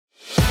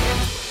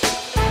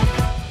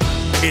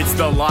It's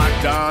the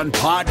Locked On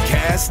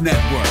Podcast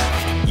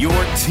Network, your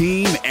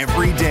team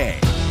every day.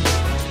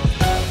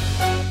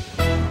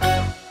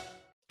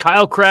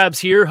 Kyle Krabs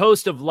here,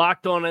 host of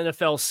Locked On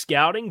NFL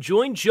Scouting.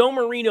 Join Joe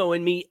Marino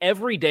and me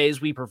every day as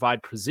we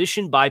provide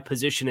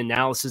position-by-position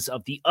analysis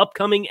of the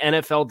upcoming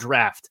NFL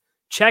Draft.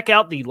 Check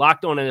out the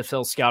Locked On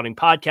NFL Scouting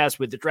podcast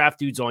with the Draft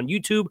Dudes on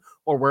YouTube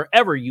or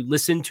wherever you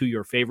listen to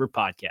your favorite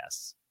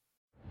podcasts.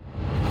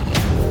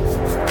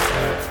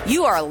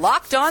 You are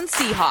Locked On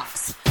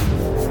Seahawks,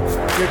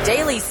 your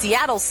daily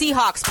Seattle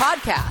Seahawks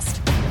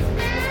podcast.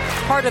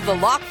 Part of the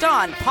Locked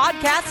On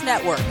Podcast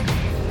Network,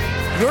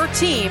 your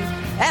team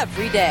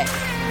every day.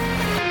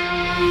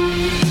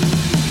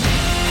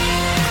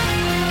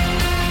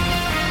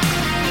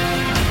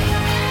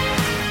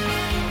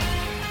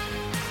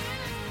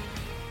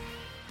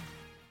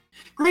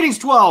 Greetings,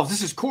 12.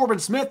 This is Corbin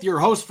Smith, your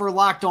host for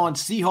Locked On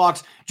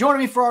Seahawks.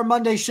 Joining me for our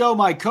Monday show,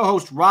 my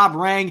co-host Rob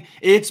Rang.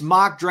 It's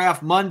Mock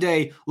Draft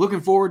Monday.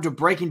 Looking forward to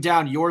breaking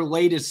down your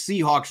latest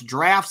Seahawks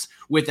drafts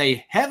with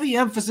a heavy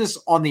emphasis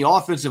on the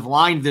offensive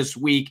line this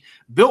week.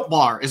 Built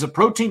Bar is a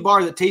protein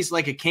bar that tastes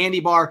like a candy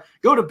bar.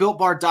 Go to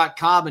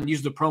BuiltBar.com and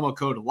use the promo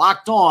code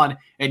Locked On,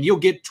 and you'll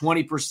get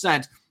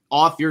 20%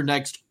 off your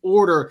next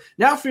order.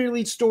 Now for your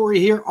lead story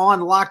here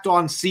on Locked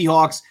On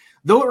Seahawks.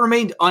 Though it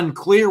remained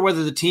unclear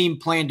whether the team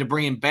planned to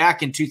bring him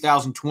back in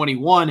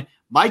 2021,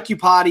 Mike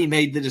Iupati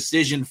made the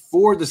decision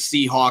for the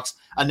Seahawks,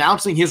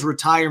 announcing his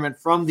retirement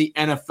from the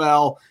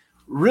NFL.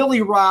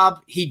 Really,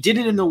 Rob, he did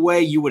it in the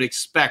way you would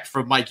expect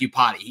from Mike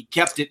Iupati. He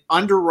kept it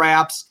under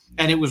wraps,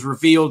 and it was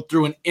revealed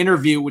through an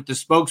interview with the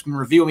spokesman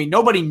review. I mean,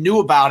 nobody knew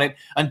about it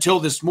until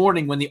this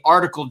morning when the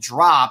article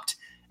dropped,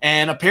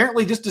 and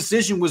apparently this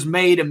decision was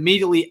made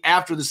immediately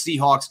after the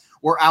Seahawks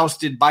were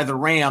ousted by the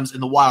Rams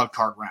in the wild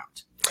card round.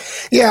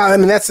 Yeah, I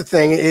mean, that's the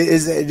thing. It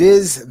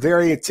is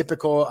very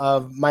typical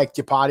of Mike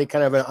Iupati,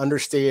 kind of an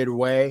understated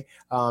way.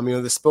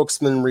 The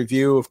spokesman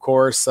review, of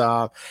course,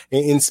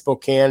 in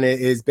Spokane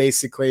is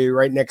basically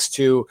right next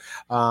to,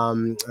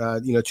 to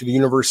the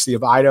University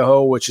of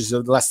Idaho, which is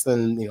less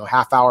than,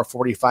 half hour,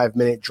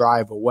 45-minute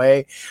drive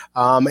away.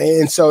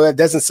 And so that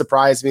doesn't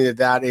surprise me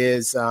that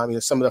is,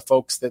 some of the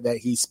folks that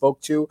he spoke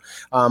to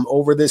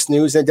over this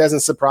news. And it doesn't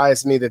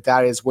surprise me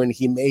that is when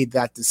he made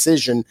that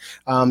decision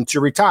to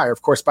retire.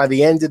 Of course, by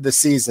the end of the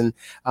season,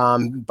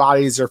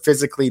 bodies are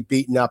physically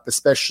beaten up,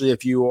 especially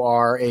if you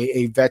are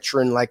a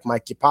veteran like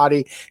Mike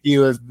Iupati.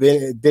 You have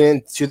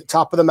been to the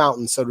top of the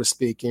mountain, so to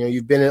speak.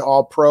 You've been an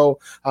all-pro.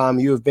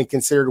 You have been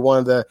considered one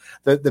of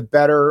the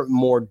better,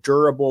 more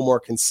durable, more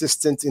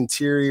consistent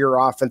interior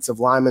offensive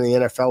linemen in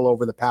the NFL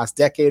over the past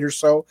decade or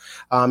so.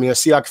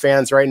 Seahawks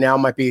fans right now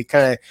might be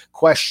kind of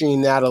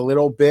questioning that a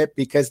little bit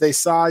because they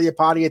saw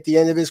Iupati at the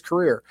end of his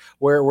career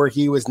where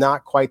he was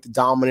not quite the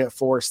dominant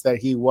force that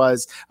he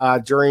was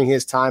during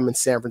his time in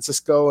San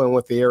Francisco and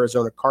with the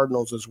Arizona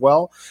Cardinals as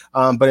well.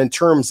 But in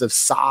terms of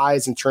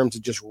size, in terms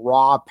of just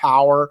raw power,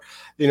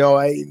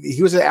 he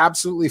was an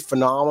absolutely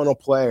phenomenal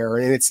player.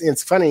 And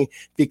it's funny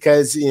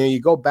because, you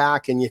go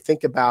back and you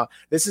think about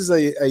this is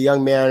a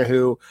young man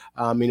who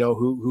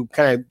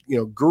kind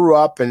of, grew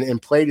up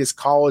and played his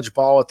college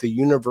ball at the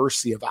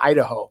University of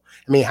Idaho.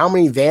 I mean, how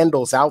many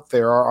Vandals out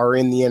there are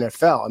in the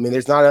NFL? I mean,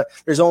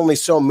 there's only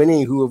so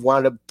many who have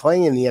wound up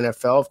playing in the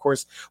NFL. Of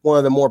course, one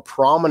of the more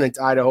prominent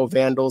Idaho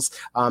Vandals,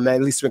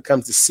 at least when it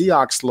comes to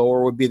Seahawks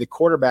lore, would be the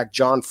quarterback,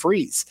 John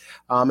Freeze.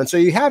 And so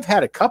you have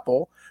had a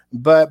couple,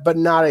 but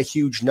not a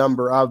huge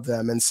number of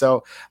them. And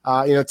so,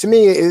 to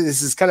me,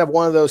 this is kind of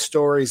one of those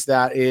stories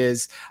that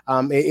is,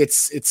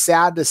 it's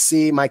sad to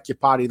see Mike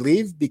Iupati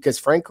leave because,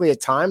 frankly, at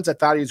times I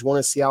thought he was one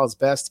of Seattle's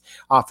best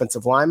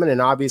offensive linemen,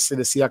 and obviously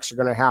the Seahawks are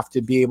going to have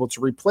to be able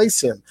to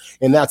replace him,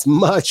 and that's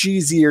much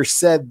easier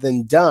said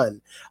than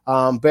done.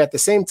 But at the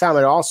same time,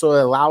 it also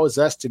allows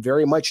us to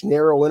very much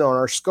narrow in on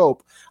our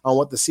scope on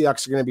what the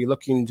Seahawks are going to be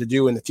looking to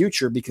do in the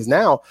future, because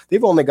now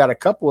they've only got a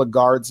couple of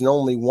guards and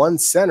only one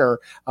center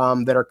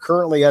that are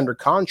currently under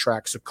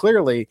contract. So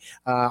clearly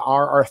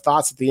our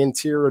thoughts at the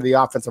interior of the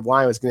offensive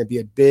line is going to be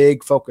a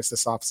big focus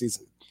this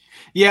offseason.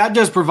 Yeah, it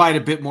does provide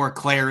a bit more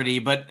clarity.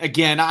 But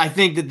again, I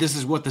think that this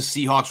is what the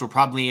Seahawks were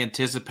probably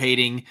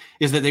anticipating,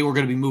 is that they were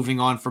going to be moving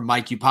on from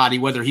Mike Iupati,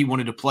 whether he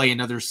wanted to play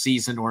another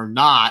season or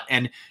not.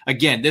 And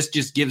again, this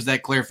just gives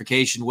that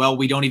clarification. Well,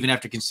 we don't even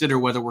have to consider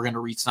whether we're going to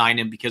re-sign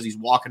him because he's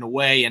walking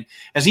away. And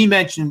as he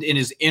mentioned in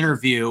his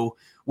interview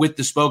with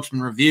the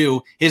spokesman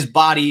review, his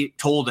body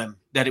told him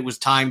that it was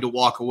time to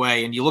walk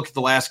away. And you look at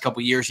the last couple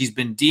of years, he's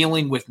been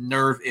dealing with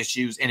nerve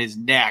issues in his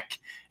neck.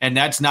 And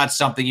that's not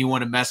something you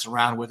want to mess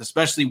around with,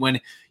 especially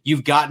when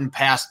you've gotten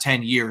past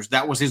 10 years.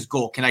 That was his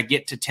goal. Can I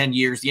get to 10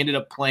 years? He ended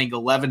up playing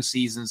 11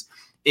 seasons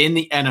in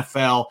the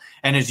NFL.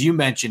 And as you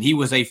mentioned, he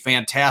was a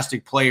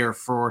fantastic player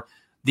for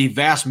the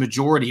vast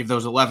majority of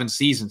those 11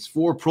 seasons.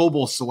 4 Pro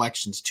Bowl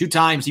selections. 2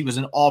 times he was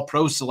an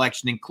All-Pro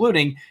selection,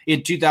 including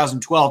in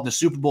 2012, the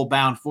Super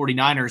Bowl-bound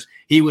 49ers.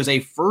 He was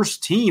a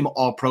first-team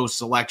All-Pro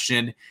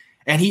selection,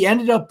 and he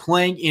ended up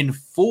playing in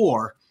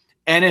 4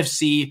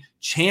 NFC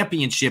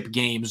championship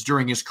games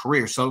during his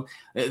career. So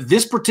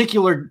this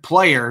particular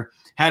player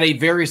had a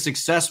very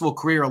successful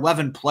career,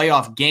 11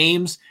 playoff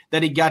games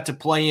that he got to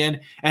play in,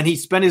 and he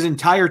spent his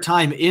entire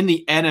time in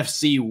the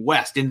NFC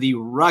West, in the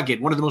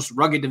one of the most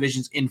rugged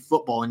divisions in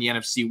football in the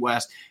NFC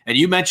West. And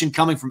you mentioned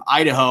coming from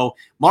Idaho.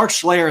 Mark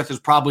Schlereth is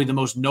probably the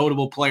most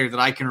notable player that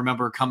I can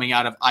remember coming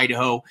out of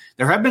Idaho.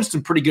 There have been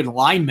some pretty good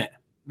linemen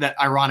that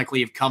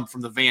ironically have come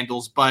from the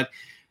Vandals, but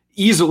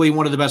easily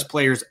one of the best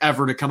players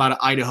ever to come out of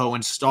Idaho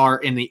and star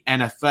in the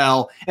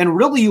NFL. And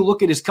really, you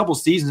look at his couple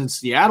seasons in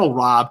Seattle,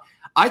 Rob,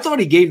 I thought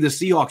he gave the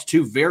Seahawks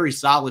 2 very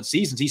solid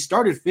seasons. He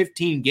started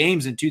 15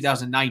 games in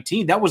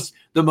 2019. That was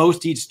the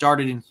most he'd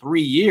started in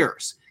 3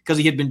 years because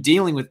he had been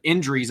dealing with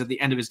injuries at the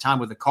end of his time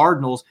with the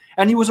Cardinals,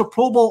 and he was a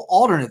Pro Bowl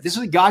alternate. This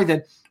is a guy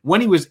that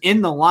when he was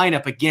in the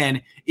lineup,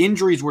 again,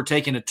 injuries were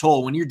taking a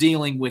toll. When you're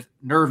dealing with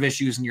nerve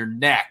issues in your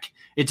neck,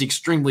 it's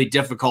extremely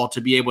difficult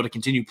to be able to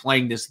continue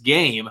playing this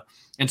game.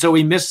 And so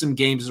he missed some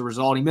games as a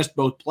result. He missed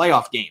both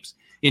playoff games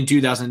in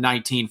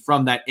 2019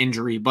 from that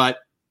injury. But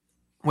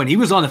when he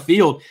was on the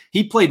field,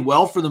 he played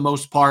well for the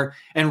most part.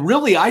 And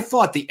really, I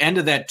thought the end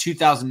of that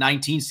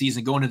 2019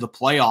 season going to the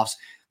playoffs,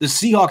 the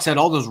Seahawks had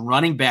all those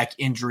running back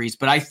injuries.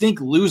 But I think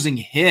losing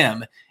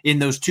him in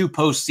those 2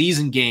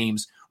 postseason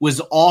games was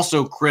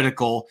also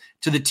critical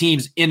to the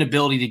team's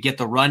inability to get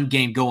the run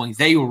game going.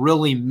 They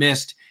really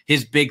missed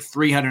his big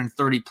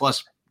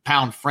 330-plus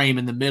pound frame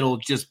in the middle,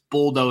 just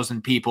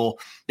bulldozing people.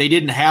 They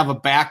didn't have a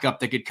backup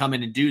that could come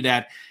in and do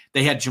that.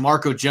 They had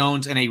Jamarco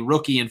Jones and a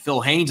rookie in Phil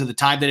Haynes at the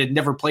time that had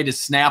never played a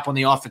snap on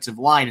the offensive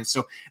line. And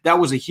so that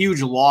was a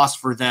huge loss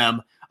for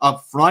them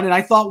up front. And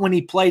I thought when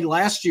he played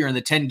last year in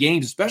the 10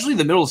 games, especially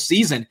the middle of the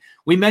season,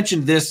 we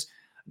mentioned this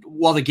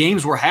while the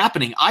games were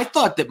happening, I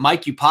thought that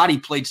Mike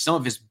Iupati played some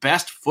of his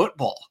best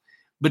football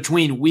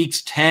between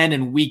weeks 10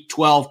 and week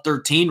 12,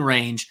 13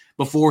 range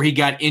before he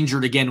got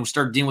injured again and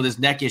started dealing with his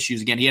neck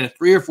issues again. He had a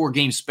 3 or 4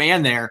 game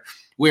span there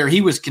where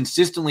he was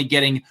consistently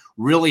getting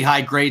really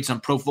high grades on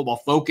Pro Football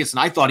Focus, and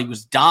I thought he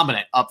was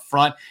dominant up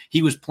front.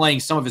 He was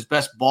playing some of his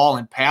best ball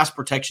in pass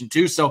protection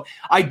too. So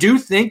I do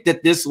think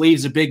that this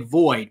leaves a big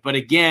void. But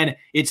again,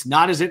 it's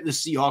not as if the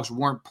Seahawks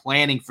weren't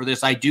planning for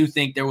this. I do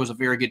think there was a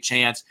very good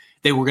chance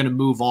they were going to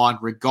move on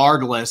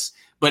regardless.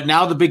 But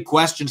now the big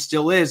question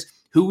still is,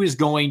 who is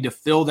going to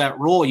fill that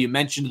role? You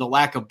mentioned the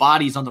lack of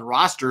bodies on the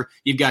roster.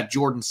 You've got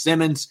Jordan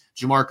Simmons,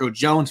 Jamarco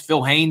Jones,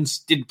 Phil Haynes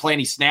didn't play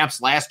any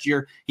snaps last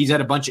year. He's had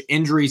a bunch of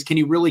injuries. Can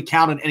you really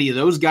count on any of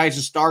those guys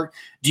to start?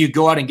 Do you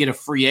go out and get a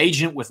free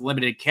agent with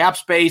limited cap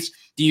space?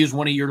 Do you use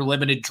one of your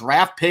limited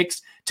draft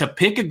picks to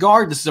pick a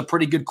guard? This is a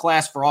pretty good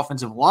class for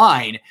offensive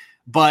line.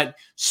 But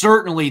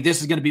certainly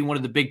this is going to be one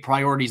of the big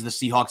priorities the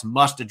Seahawks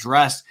must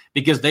address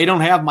because they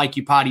don't have Mike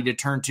Iupati to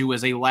turn to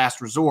as a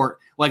last resort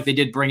like they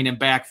did bringing him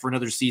back for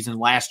another season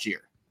last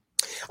year.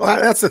 Well,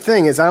 that's the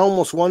thing is I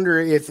almost wonder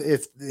if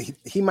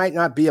he might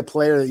not be a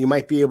player that you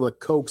might be able to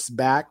coax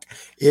back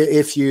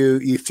if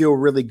you feel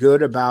really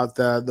good about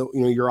the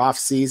your off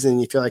season.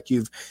 You feel like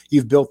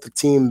you've built the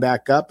team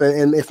back up,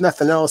 and if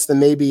nothing else, then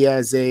maybe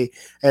as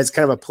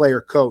kind of a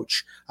player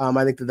coach.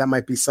 I think that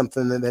might be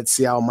something that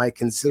Seattle might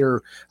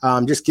consider,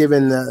 just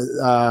given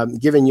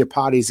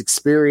Iupati's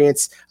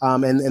experience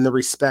and the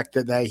respect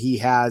that he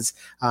has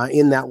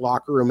in that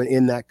locker room and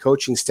in that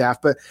coaching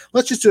staff. But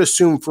let's just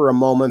assume for a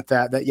moment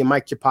that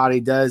Mike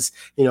Iupati does,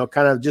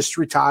 kind of just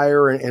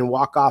retire and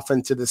walk off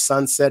into the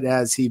sunset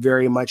as he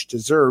very much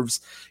deserves.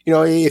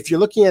 If you're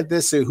looking at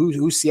this,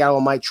 who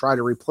Seattle might try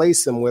to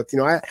replace him with,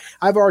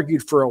 I've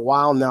argued for a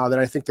while now that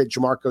I think that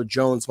Jamarco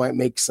Jones might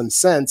make some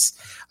sense,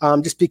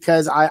 just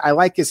because I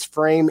like his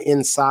frame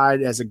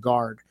inside as a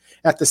guard.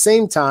 At the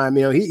same time,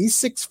 he's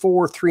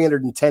 6'4",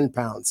 310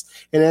 pounds.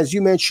 And as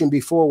you mentioned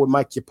before with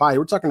Mike Iupati,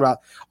 we're talking about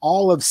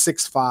all of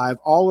 6'5",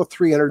 all of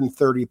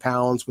 330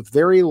 pounds with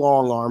very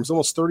long arms,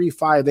 almost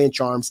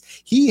 35-inch arms.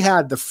 He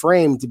had the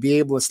frame to be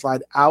able to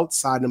slide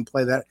outside and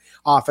play that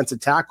offensive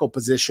tackle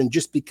position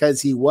just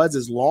because he was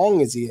as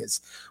long as he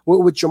is.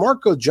 With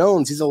Jamarco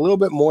Jones, he's a little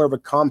bit more of a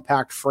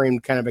compact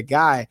framed kind of a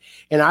guy.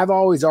 And I've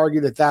always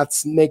argued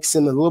that makes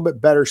him a little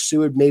bit better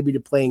suited maybe to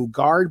playing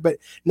guard, but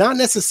not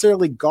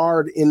necessarily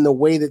guard in the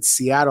way that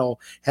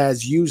Seattle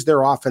has used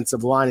their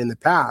offensive line in the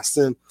past.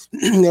 And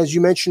as you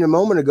mentioned a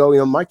moment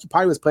ago, Mike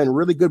Iupati was playing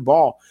really good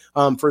ball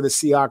for the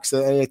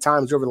Seahawks at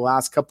times over the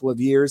last couple of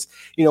years.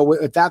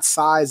 With that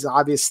size,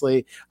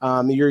 obviously,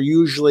 you're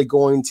usually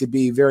going to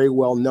be very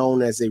well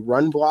known as a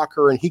run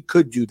blocker, and he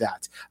could do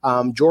that.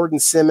 Jordan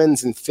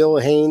Simmons and Phil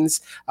Haynes,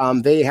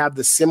 they have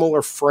the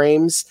similar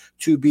frames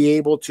to be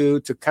able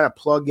to kind of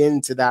plug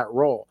into that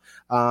role.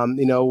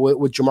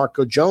 With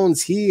Jamarco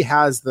Jones, he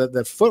has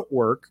the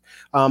footwork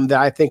that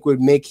I think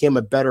would make him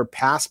a better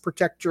pass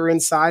protector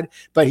inside,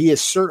 but he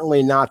is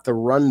certainly not the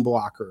run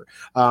blocker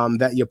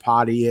that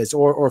Iupati is,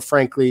 or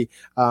frankly,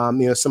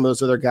 some of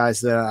those other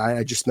guys that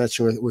I just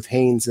mentioned with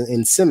Haynes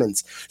and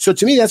Simmons. So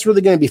to me, that's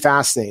really going to be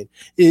fascinating,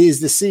 is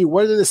to see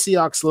what are the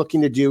Seahawks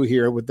looking to do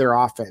here with their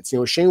offense.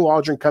 Shane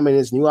Waldron coming in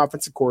as new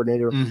offensive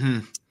coordinator. Mm-hmm.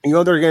 there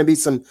are going to be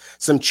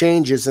some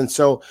changes. And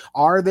so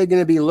are they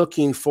going to be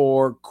looking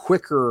for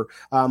quicker,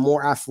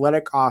 more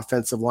athletic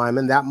offensive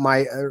linemen? That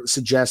might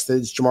suggest that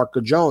it's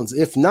Jamarco Jones.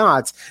 If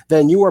not,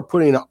 then you are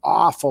putting an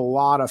awful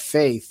lot of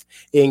faith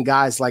in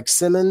guys like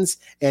Simmons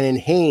and in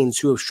Haynes,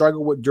 who have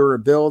struggled with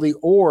durability,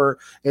 or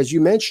as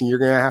you mentioned, you're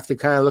going to have to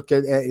kind of look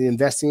at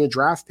investing in a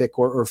draft pick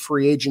or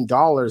free agent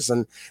dollars.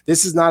 And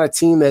this is not a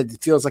team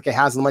that feels like it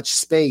has much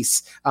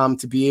space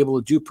to be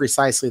able to do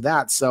precisely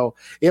that. So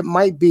it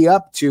might be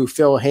up to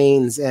Phil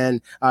Haynes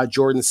and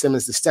Jordan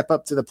Simmons to step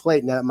up to the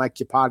plate now that Mike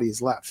Iupati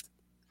is left.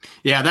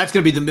 Yeah, that's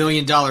going to be the $1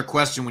 million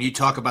question when you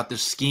talk about the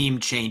scheme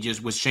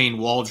changes with Shane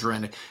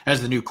Waldron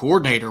as the new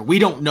coordinator. We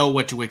don't know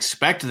what to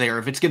expect there.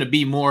 If it's going to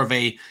be more of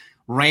a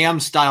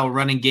Ram-style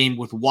running game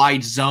with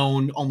wide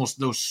zone, almost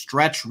those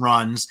stretch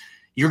runs,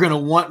 you're going to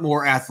want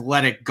more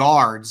athletic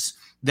guards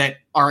that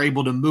are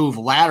able to move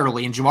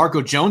laterally. And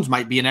Jamarco Jones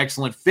might be an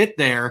excellent fit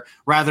there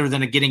rather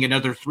than getting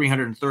another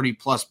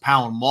 330-plus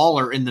pound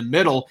mauler in the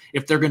middle.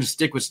 If they're going to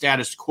stick with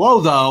status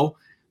quo, though,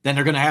 then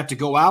they're going to have to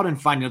go out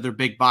and find another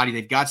big body.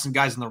 They've got some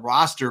guys in the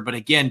roster, but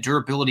again,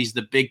 durability is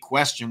the big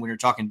question when you're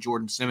talking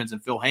Jordan Simmons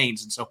and Phil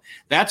Haynes. And so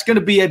that's going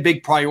to be a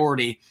big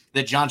priority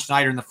that John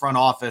Schneider in the front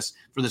office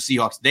for the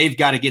Seahawks, they've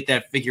got to get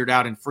that figured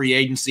out in free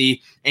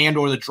agency and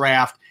or the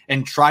draft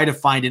and try to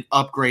find an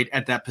upgrade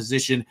at that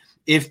position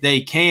if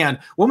they can.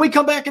 When we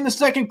come back in the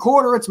second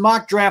quarter, it's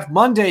Mock Draft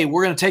Monday.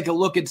 We're going to take a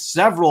look at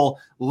several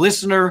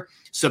listener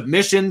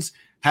submissions.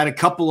 Had a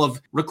couple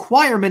of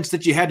requirements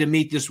that you had to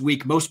meet this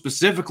week. Most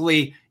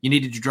specifically, you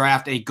needed to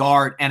draft a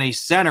guard and a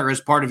center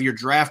as part of your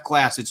draft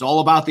class. It's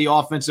all about the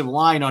offensive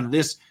line on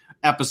this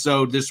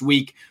episode this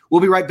week. We'll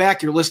be right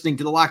back. You're listening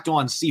to the Locked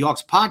On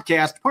Seahawks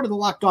podcast, part of the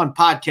Locked On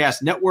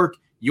Podcast Network,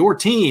 your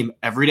team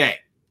every day.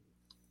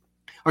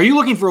 Are you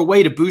looking for a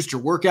way to boost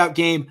your workout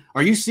game?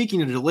 Are you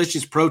seeking a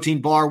delicious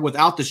protein bar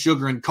without the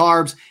sugar and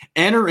carbs?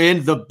 Enter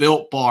in the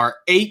Built Bar.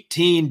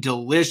 18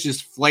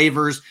 delicious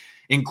flavors,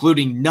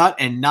 including nut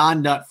and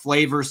non-nut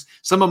flavors.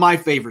 Some of my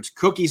favorites: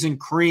 cookies and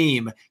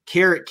cream,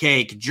 carrot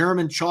cake,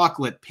 German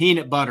chocolate,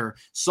 peanut butter,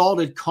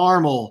 salted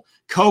caramel,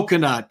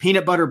 coconut,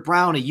 peanut butter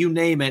brownie, you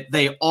name it.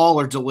 They all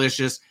are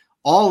delicious.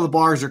 All of the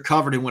bars are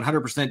covered in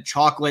 100%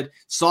 chocolate,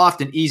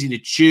 soft and easy to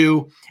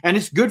chew, and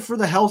it's good for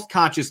the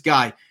health-conscious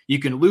guy. You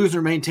can lose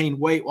or maintain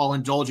weight while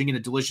indulging in a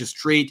delicious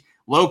treat.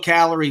 Low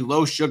calorie,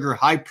 low sugar,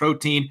 high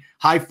protein,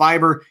 high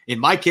fiber. In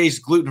my case,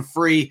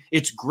 gluten-free.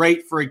 It's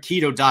great for a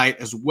keto diet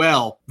as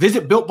well.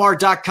 Visit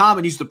BuiltBar.com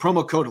and use the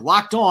promo code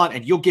LOCKEDON,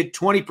 and you'll get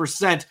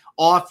 20%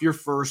 off your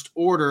first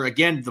order.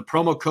 Again, the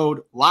promo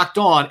code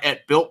LOCKEDON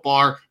at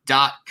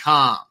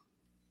BuiltBar.com.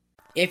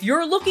 If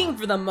you're looking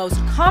for the most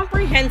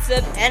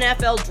comprehensive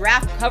NFL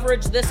draft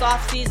coverage this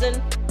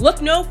offseason,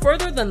 look no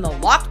further than the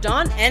Locked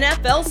On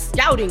NFL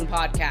Scouting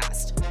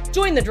Podcast.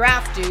 Join the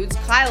draft dudes,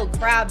 Kyle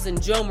Krabs and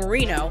Joe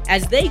Marino,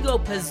 as they go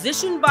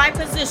position by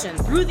position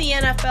through the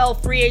NFL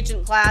free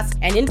agent class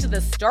and into the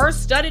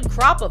star-studded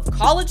crop of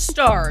college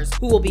stars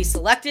who will be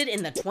selected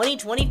in the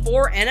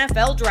 2024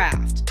 NFL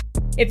Draft.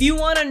 If you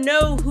want to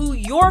know who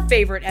your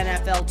favorite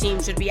NFL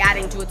team should be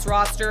adding to its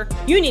roster,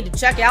 you need to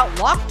check out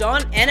Locked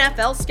On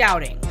NFL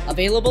Scouting,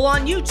 available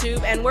on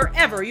YouTube and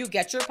wherever you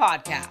get your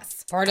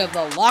podcasts. Part of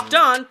the Locked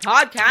On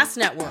Podcast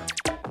Network,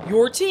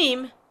 your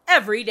team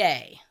every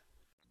day.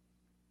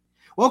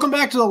 Welcome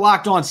back to the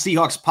Locked On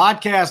Seahawks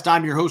podcast.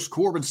 I'm your host,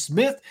 Corbin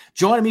Smith.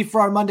 Joining me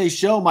for our Monday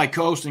show, my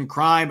co-host in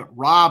crime,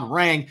 Rob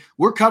Rang.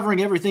 We're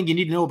covering everything you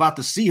need to know about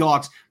the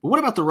Seahawks, but what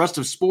about the rest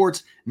of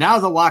sports? Now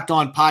the Locked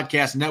On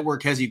Podcast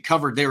Network has you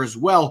covered there as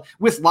well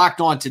with Locked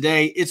On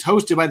Today. It's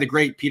hosted by the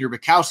great Peter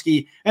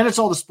Bukowski, and it's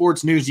all the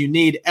sports news you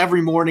need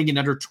every morning in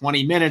under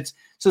 20 minutes.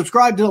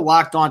 Subscribe to the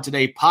Locked On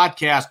Today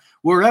podcast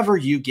wherever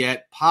you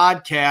get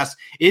podcasts.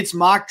 It's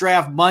Mock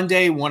Draft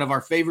Monday, one of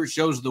our favorite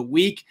shows of the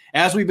week.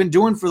 As we've been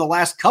doing for the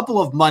last couple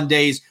of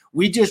Mondays,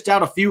 we dished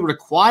out a few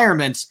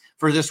requirements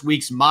for this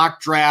week's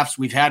mock drafts.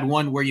 We've had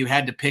one where you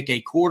had to pick a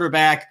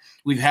quarterback.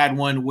 We've had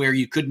one where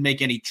you couldn't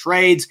make any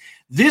trades.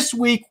 This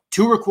week,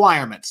 2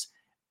 requirements.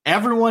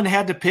 Everyone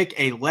had to pick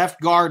a left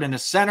guard and a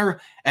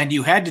center, and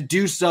you had to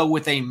do so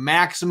with a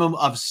maximum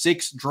of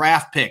 6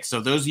 draft picks.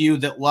 So those of you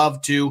that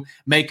love to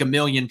make a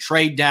million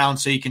trade down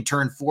so you can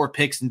turn 4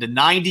 picks into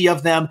 90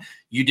 of them,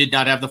 you did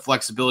not have the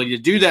flexibility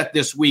to do that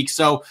this week.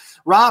 So,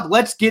 Rob,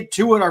 let's get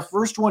to it. Our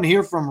first one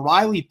here from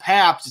Riley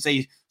Papps is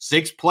a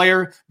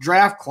 6-player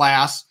draft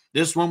class.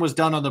 This one was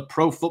done on the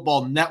Pro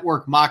Football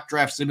Network mock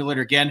draft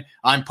simulator. Again,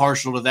 I'm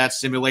partial to that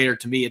simulator.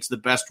 To me, it's the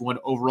best one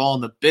overall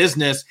in the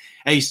business.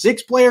 A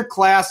 6-player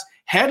class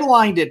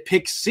headlined at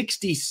pick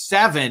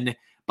 67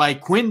 by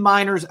Quinn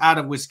Miners out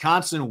of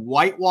Wisconsin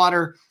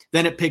Whitewater.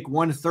 Then at pick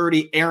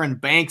 130, Aaron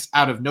Banks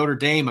out of Notre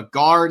Dame, a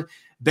guard.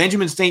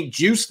 Benjamin St.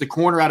 Juste, the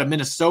corner out of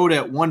Minnesota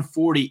at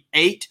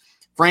 148.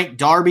 Frank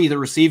Darby, the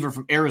receiver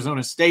from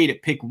Arizona State,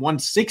 at pick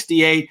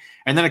 168.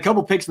 And then a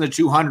couple picks in the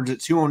 200s at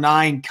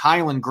 209,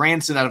 Kylan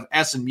Granson out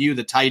of SMU,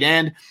 the tight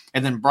end.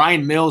 And then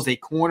Brian Mills, a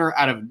corner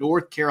out of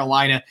North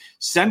Carolina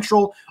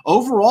Central.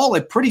 Overall,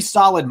 a pretty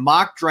solid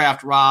mock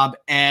draft, Rob.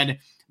 And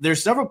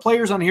there's several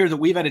players on here that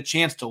we've had a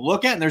chance to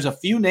look at, and there's a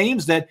few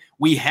names that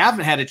we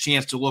haven't had a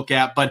chance to look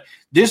at, but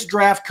this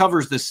draft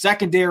covers the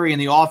secondary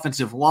and the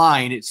offensive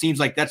line. It seems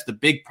like that's the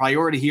big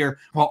priority here,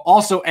 while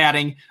also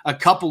adding a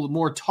couple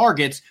more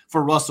targets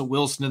for Russell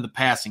Wilson in the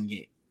passing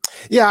game.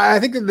 Yeah, I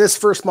think that this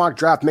first mock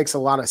draft makes a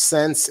lot of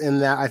sense in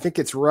that I think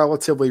it's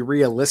relatively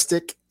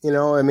realistic. You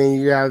know, I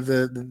mean, you have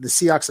the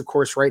Seahawks, of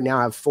course, right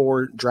now have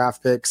 4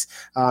 draft picks.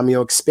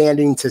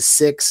 Expanding to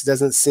 6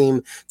 doesn't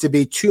seem to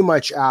be too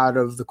much out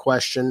of the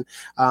question.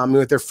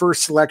 With their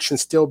first selection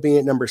still being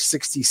at number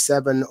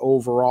 67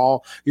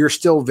 overall, you're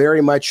still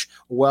very much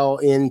well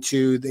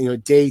into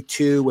day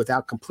 2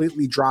 without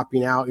completely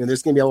dropping out.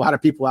 There's going to be a lot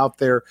of people out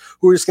there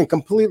who are just going to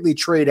completely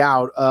trade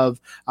out of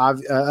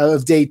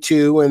day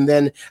 2 and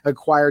then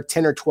acquire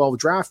 10 or 12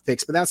 draft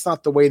picks. But that's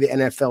not the way the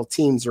NFL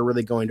teams are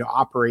really going to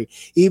operate,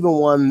 even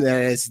one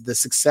that is the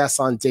success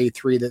on day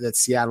 3 that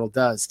Seattle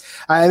does.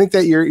 I think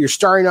that you're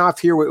starting off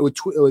here with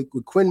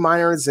Quinn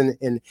Meinerz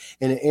and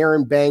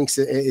Aaron Banks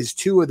is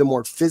 2 of the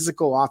more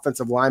physical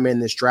offensive linemen in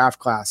this draft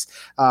class.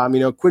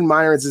 Quinn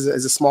Meinerz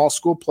is a small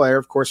school player,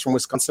 of course, from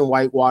Wisconsin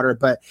Whitewater,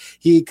 but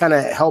he kind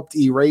of helped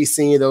erase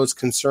any of those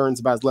concerns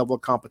about his level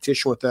of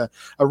competition with a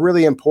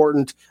really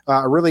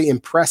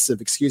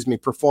impressive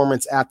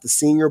performance at the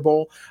Senior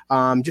Bowl.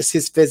 Just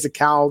his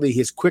physicality,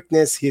 his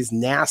quickness, his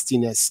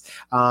nastiness.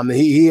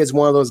 He is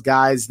one of those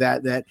guys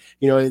that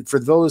for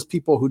those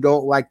people who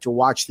don't like to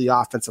watch the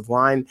offensive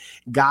line,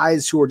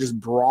 guys who are just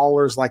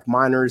brawlers like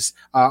Meinerz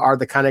are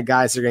the kind of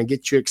guys that are going to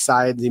get you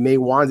excited. You may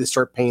want to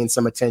start paying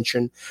some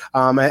attention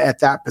at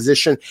that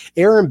position.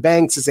 Aaron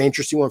Banks is an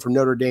interesting one from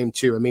Notre Dame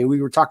too. I mean,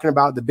 we were talking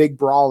about the big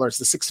brawlers,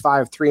 the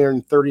 6'5",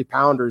 330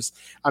 pounders.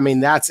 I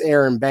mean, that's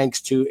Aaron Banks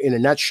too in a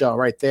nutshell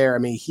right there. I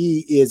mean,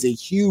 he is a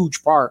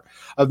huge part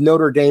of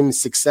Notre Dame's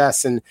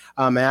success and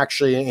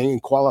actually in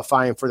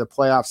qualifying for the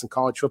playoffs in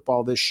college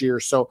football this year.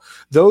 So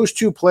those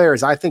 2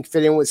 players, I think,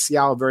 fit in with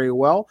Seattle very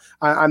well.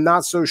 I'm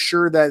not so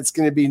sure that it's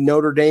going to be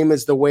Notre Dame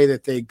is the way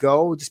that they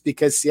go, just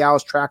because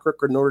Seattle's track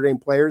record, Notre Dame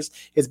players,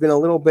 has been a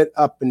little bit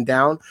up and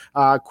down.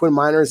 Quinn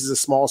Meinerz is a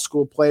small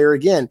school player.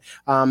 Again,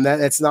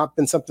 that's not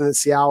been something that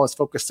Seattle has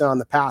focused on in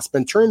the past. But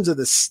in terms of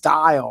the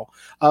style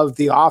of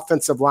the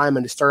offensive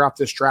lineman to start off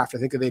this draft, I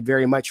think that they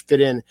very much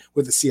fit in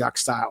with the Seahawks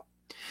style.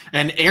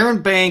 And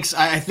Aaron Banks,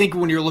 I think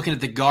when you're looking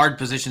at the guard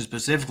position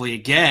specifically,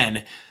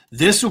 again,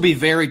 this will be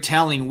very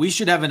telling. We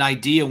should have an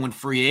idea when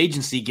free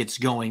agency gets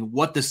going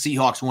what the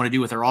Seahawks want to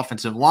do with their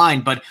offensive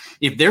line. But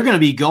if they're going to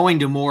be going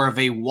to more of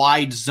a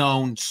wide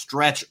zone,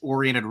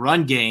 stretch-oriented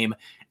run game,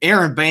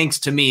 Aaron Banks,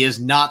 to me, is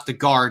not the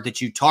guard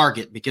that you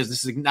target, because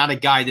this is not a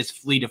guy that's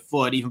fleet of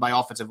foot, even by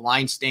offensive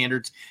line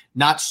standards,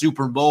 not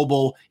super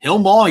mobile. He'll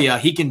maul you.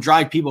 He can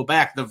drive people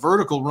back. The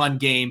vertical run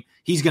game,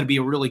 he's going to be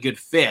a really good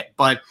fit.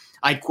 But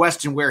I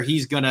question where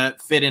he's going to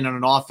fit in on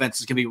an offense.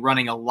 Is going to be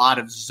running a lot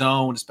of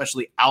zone,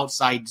 especially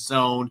outside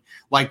zone,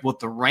 like what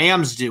the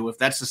Rams do. If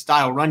that's the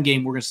style run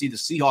game we're going to see the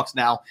Seahawks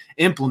now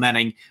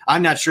implementing,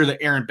 I'm not sure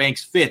that Aaron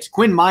Banks fits.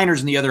 Quinn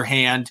Meinerz, on the other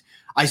hand,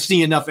 I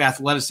see enough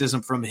athleticism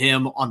from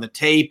him on the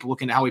tape,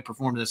 looking at how he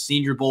performed in the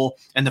Senior Bowl,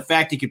 and the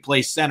fact he could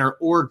play center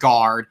or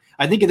guard.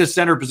 I think at the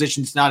center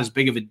position, it's not as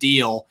big of a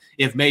deal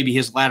if maybe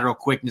his lateral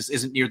quickness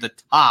isn't near the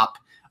top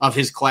of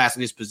his class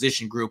and his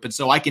position group. And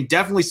so I can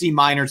definitely see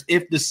Meinerz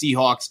if the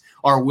Seahawks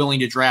are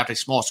willing to draft a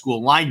small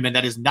school lineman.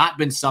 That has not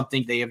been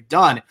something they have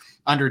done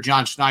under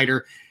John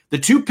Schneider. The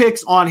 2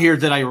 picks on here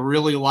that I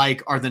really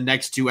like are the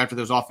next 2 after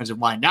those offensive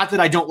line. Not that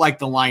I don't like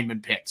the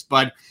lineman picks,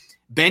 but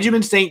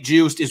Benjamin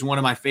St-Juste is one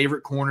of my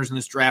favorite corners in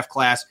this draft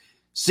class.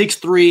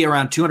 6'3",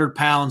 around 200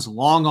 pounds,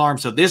 long arm.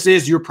 So this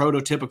is your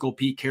prototypical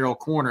Pete Carroll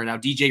corner. Now,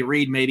 DJ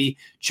Reed maybe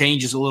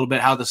changes a little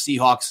bit how the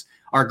Seahawks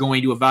are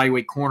going to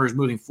evaluate corners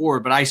moving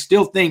forward. But I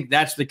still think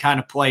that's the kind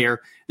of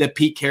player that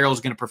Pete Carroll is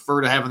going to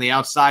prefer to have on the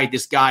outside.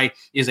 This guy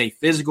is a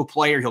physical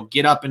player. He'll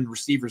get up in the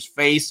receiver's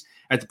face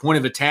at the point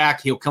of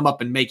attack. He'll come up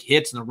and make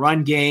hits in the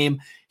run game.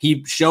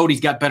 He showed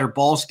he's got better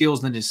ball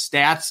skills than his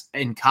stats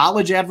in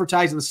college,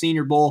 advertised in the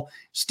Senior Bowl.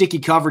 Sticky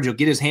coverage. He'll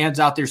get his hands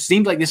out there.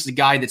 Seems like this is a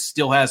guy that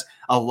still has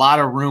a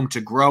lot of room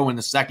to grow in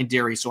the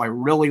secondary. So I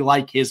really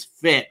like his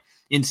fit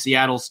in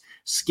Seattle's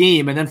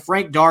scheme. And then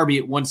Frank Darby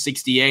at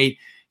 168.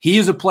 He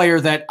is a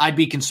player that I'd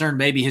be concerned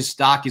maybe his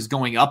stock is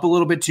going up a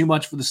little bit too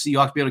much for the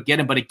Seahawks to be able to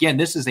get him. But again,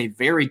 this is a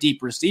very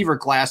deep receiver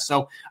class.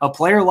 So a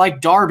player like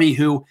Darby,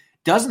 who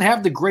doesn't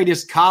have the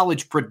greatest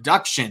college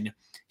production,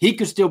 he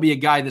could still be a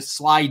guy that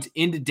slides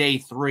into day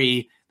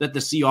 3 that the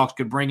Seahawks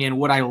could bring in.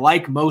 What I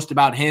like most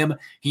about him,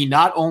 he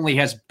not only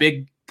has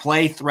big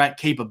play threat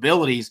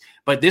capabilities,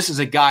 but this is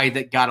a guy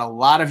that got a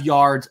lot of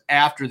yards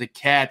after the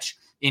catch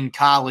in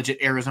college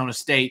at Arizona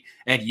State.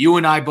 And you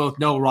and I both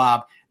know,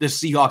 Rob, the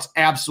Seahawks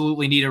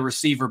absolutely need a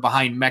receiver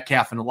behind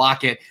Metcalf and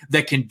Lockett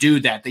that can do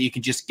that you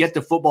can just get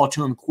the football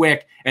to him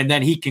quick, and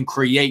then he can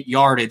create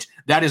yardage.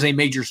 That is a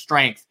major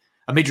strength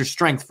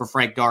for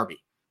Frank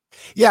Darby.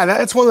 Yeah,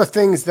 that's one of the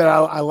things that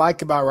I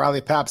like about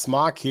Riley Papp's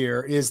mock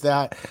here is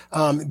that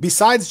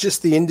besides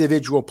just the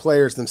individual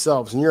players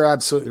themselves, and you're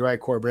absolutely right,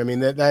 Corbin. I mean,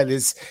 that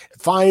is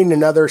find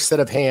another set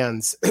of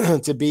hands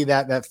to be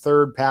that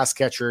third pass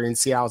catcher in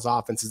Seattle's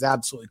offense is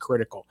absolutely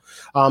critical.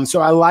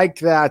 So I like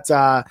that,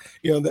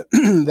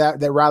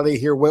 that Riley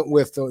here went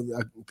with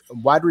a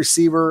wide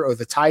receiver or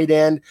the tight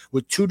end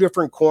with two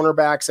different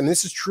cornerbacks. And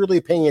this is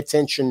truly paying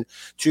attention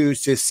to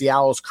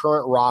Seattle's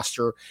current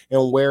roster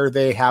and where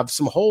they have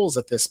some holes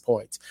at this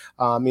point.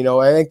 I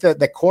think that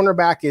the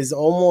cornerback is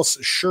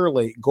almost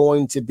surely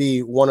going to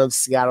be one of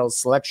Seattle's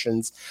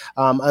selections,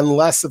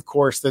 unless, of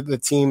course, the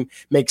team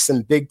makes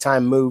some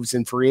big-time moves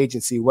in free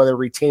agency, whether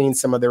retaining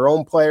some of their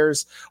own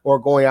players or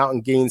going out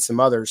and getting some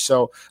others.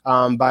 So,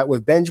 but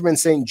with Benjamin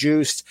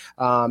St-Juste,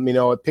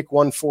 at pick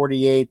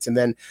 148, and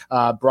then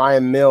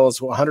Brian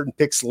Mills, 100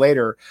 picks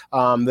later,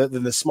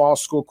 the small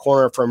school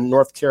corner from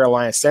North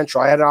Carolina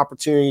Central, I had an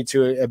opportunity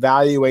to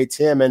evaluate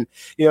him. And,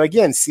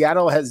 again,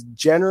 Seattle has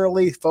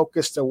generally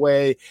focused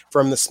away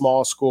from the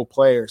small school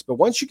players. But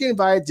once you get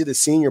invited to the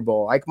Senior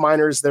Bowl, Ike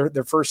Miner's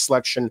their first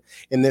selection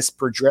in this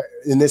projection,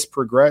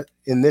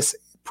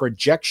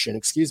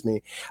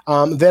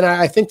 then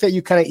I think that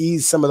you kind of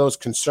ease some of those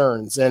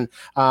concerns. And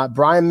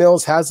Brian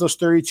Mills has those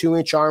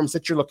 32-inch arms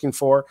that you're looking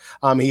for.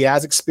 He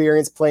has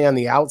experience playing on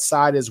the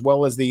outside as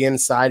well as the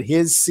inside.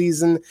 His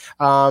season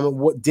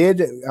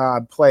did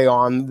play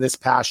on this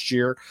past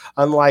year,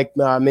 unlike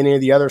many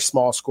of the other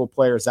small school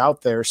players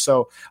out there.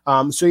 So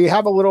you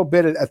have a little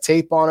bit of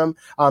tape on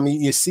him.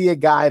 You see a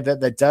guy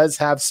that does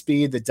have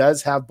speed, that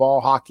does have ball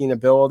hawking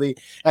ability.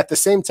 At the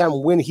same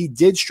time, when he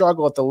did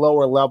struggle at the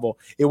lower level,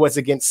 it was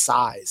against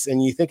size.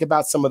 And you think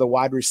about some of the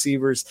wide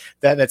receivers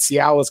that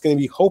Seattle is going to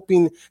be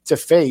hoping to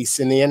face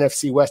in the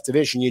NFC West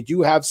division. You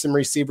do have some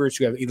receivers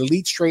who have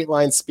elite straight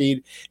line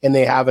speed and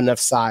they have enough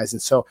size.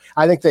 And so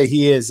I think that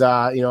he is,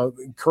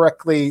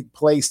 correctly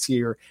placed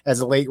here as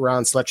a late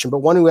round selection, but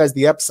one who has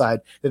the upside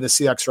that the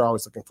Seahawks are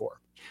always looking for.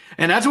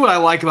 And that's what I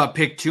like about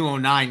pick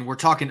 209. We're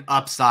talking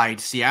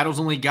upside. Seattle's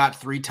only got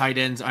 3 tight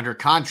ends under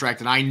contract,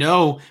 and I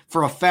know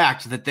for a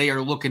fact that they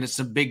are looking at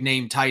some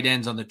big-name tight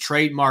ends on the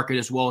trade market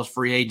as well as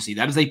free agency.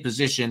 That is a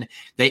position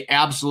they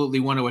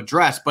absolutely want to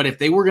address. But if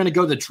they were going to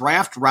go the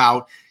draft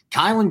route,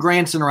 Kylan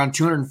Granson around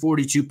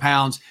 242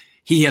 pounds,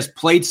 he has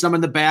played some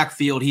in the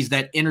backfield. He's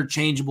that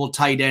interchangeable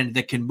tight end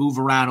that can move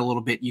around a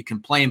little bit. You can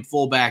play him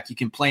fullback. You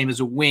can play him as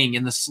a wing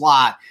in the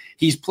slot.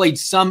 He's played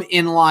some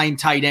inline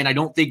tight end. I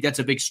don't think that's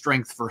a big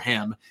strength for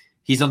him.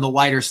 He's on the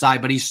lighter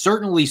side, but he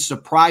certainly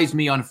surprised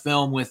me on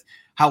film with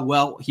how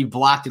well he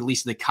blocked, at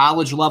least at the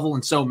college level.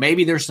 And so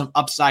maybe there's some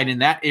upside in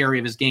that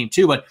area of his game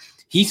too. But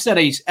he set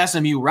a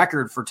SMU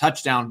record for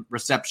touchdown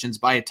receptions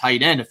by a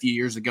tight end a few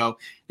years ago.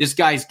 This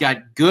guy's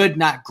got good,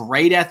 not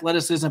great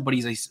athleticism, but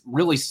he's a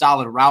really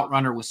solid route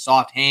runner with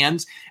soft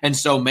hands. And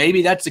so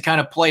maybe that's the kind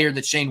of player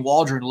that Shane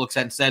Waldron looks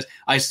at and says,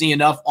 I see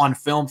enough on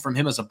film from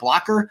him as a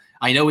blocker.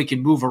 I know he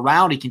can move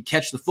around. He can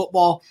catch the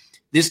football.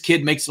 This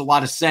kid makes a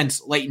lot of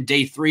sense late in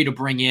day 3 to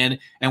bring in,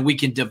 and we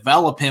can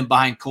develop him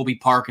behind Colby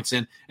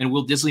Parkinson and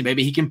Will Disley.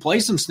 Maybe he can play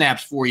some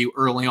snaps for you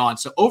early on.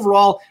 So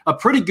overall, a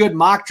pretty good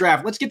mock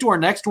draft. Let's get to our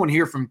next one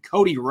here from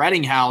Cody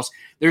Reddinghouse.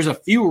 There's a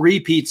few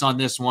repeats on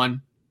this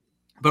one,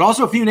 but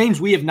also a few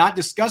names we have not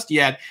discussed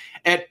yet.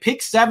 At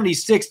pick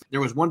 76, there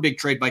was one big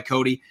trade by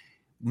Cody.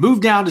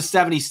 Moved down to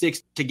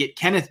 76 to get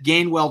Kenneth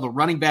Gainwell, the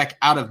running back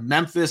out of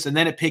Memphis. And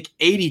then at pick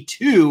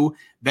 82,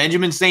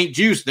 Benjamin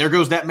St-Juste. There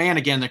goes that man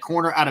again, the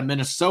corner out of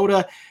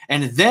Minnesota.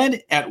 And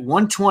then at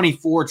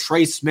 124,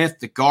 Trey Smith,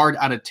 the guard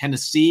out of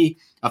Tennessee.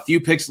 A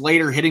few picks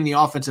later, hitting the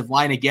offensive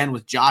line again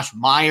with Josh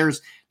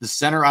Myers, the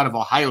center out of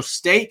Ohio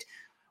State.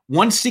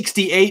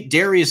 168,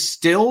 Darius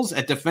Stills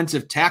at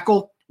defensive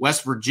tackle,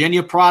 West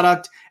Virginia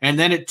product. And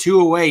then at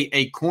 208,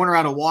 a corner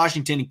out of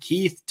Washington,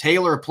 Keith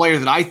Taylor, a player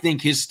that I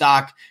think his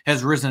stock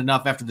has risen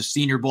enough after the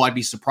Senior Bowl. I'd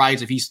be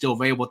surprised if he's still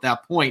available at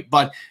that point.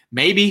 But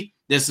maybe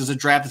this is a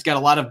draft that's got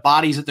a lot of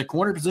bodies at the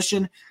corner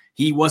position.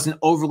 He wasn't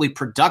overly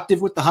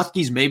productive with the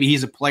Huskies. Maybe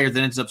he's a player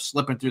that ends up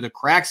slipping through the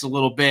cracks a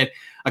little bit.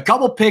 A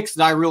couple picks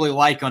that I really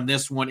like on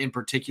this one in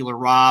particular,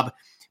 Rob.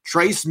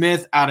 Trey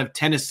Smith out of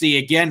Tennessee.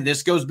 Again,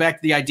 this goes back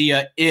to the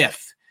idea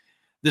if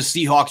the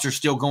Seahawks are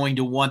still going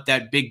to want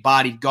that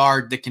big-bodied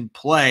guard that can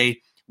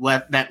play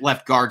that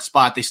left guard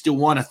spot. They still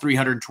want a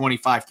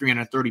 325,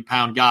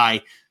 330-pound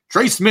guy.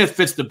 Trey Smith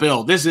fits the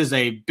bill. This is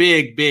a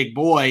big, big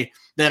boy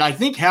that I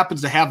think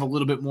happens to have a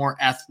little bit more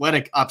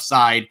athletic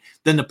upside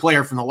than the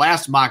player from the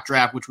last mock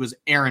draft, which was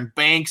Aaron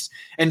Banks.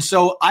 And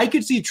so I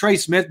could see Trey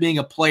Smith being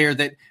a player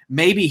that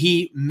maybe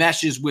he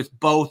meshes with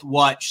both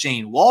what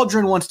Shane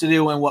Waldron wants to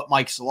do and what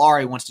Mike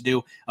Solari wants to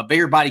do, a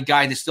bigger body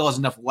guy that still has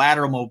enough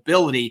lateral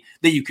mobility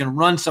that you can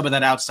run some of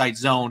that outside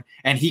zone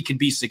and he can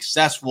be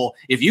successful.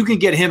 If you can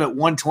get him at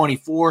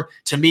 124,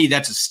 to me,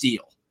 that's a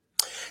steal.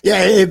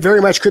 Yeah, it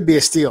very much could be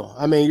a steal.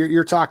 I mean,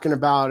 you're talking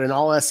about an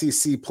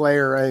all-SEC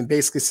player, and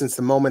basically since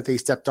the moment they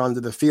stepped onto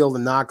the field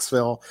in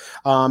Knoxville.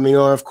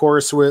 Of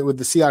course, with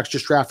the Seahawks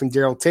just drafting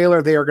Darrell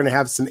Taylor, they are going to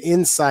have some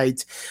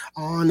insight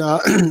on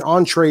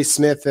on Trey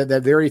Smith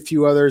that very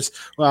few others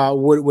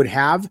would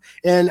have.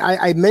 And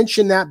I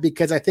mention that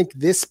because I think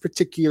this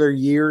particular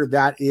year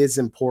that is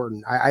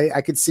important.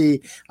 I could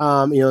see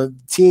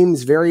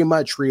teams very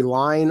much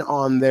relying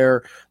on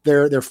their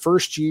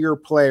first year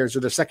players or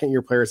their second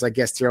year players. I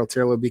guess Darrell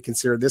Taylor would be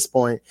considered at this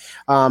point.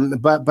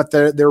 But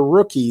they're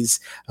rookies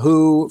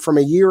who from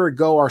a year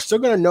ago are still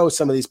going to know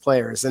some of these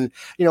players. And,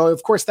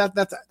 of course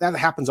that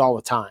happens all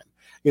the time.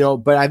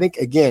 But I think,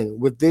 again,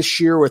 with this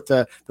year, with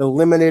the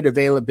limited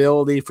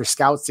availability for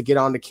scouts to get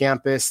onto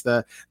campus,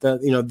 the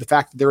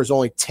fact that there was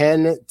only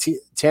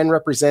 10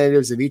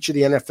 representatives of each of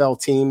the NFL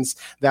teams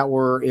that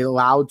were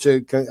allowed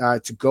to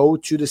go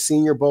to the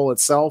Senior Bowl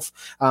itself,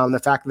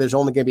 the fact that there's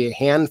only going to be a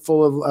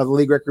handful of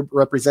league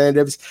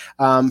representatives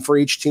for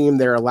each team,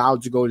 they're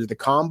allowed to go to the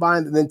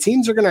combine, and then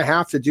teams are going to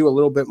have to do a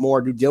little bit more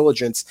due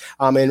diligence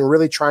and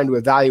really trying to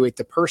evaluate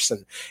the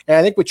person. And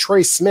I think with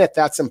Trey Smith,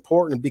 that's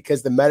important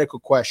because the medical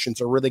questions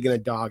are really going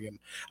to dog him.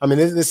 I mean,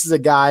 this is a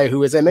guy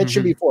who, as I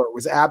mentioned before,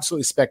 was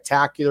absolutely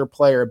spectacular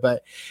player,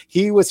 but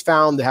he was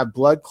found to have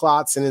blood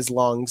clots in his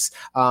lungs,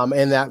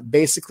 and that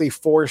basically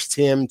forced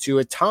him to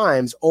at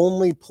times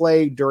only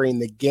play during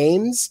the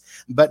games,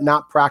 but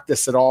not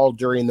practice at all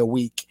during the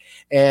week.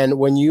 And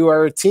when you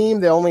are a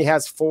team that only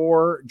has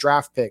 4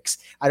 draft picks,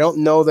 I don't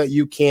know that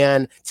you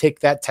can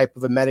take that type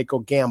of a medical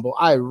gamble.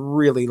 I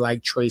really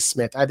like Trey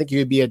Smith. I think he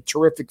would be a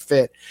terrific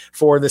fit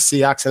for the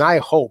Seahawks, and I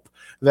hope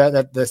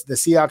that the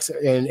Seahawks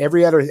and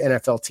every other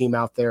NFL team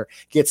out there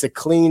gets a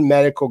clean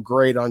medical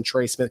grade on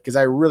Trey Smith, because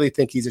I really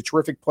think he's a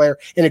terrific player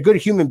and a good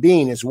human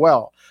being as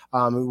well.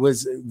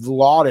 Was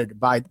lauded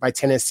by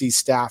Tennessee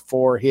staff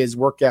for his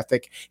work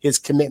ethic, his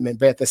commitment.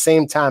 But at the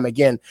same time,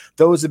 again,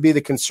 those would be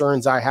the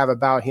concerns I have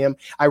about him.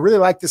 I really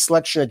like the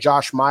selection of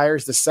Josh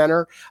Myers, the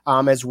center,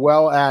 as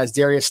well as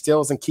Darius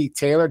Stills and Keith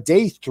Taylor.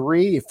 Day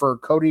 3 for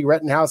Cody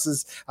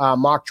Rettenhouse's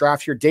mock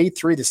draft here. Day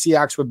 3, the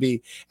Seahawks would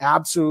be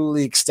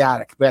absolutely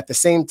ecstatic. But at the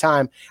same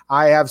time,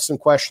 I have some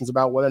questions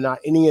about whether or not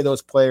any of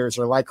those players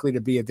are likely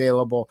to be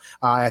available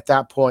at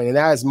that point. And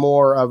that is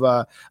more of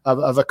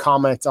a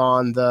comment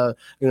on the,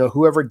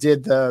 whoever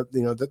did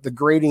the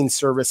grading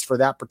service for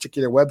that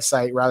particular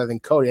website rather than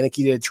Cody. I think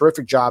he did a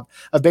terrific job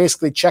of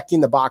basically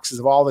checking the boxes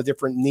of all the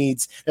different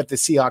needs that the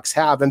Seahawks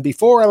have. And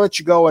before I let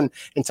you go and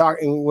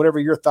talk, and whatever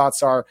your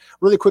thoughts are,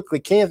 really quickly,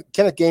 Kenneth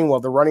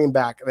Gainwell, the running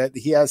back that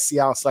he has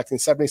Seattle selecting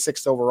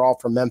 76th overall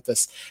from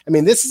Memphis. I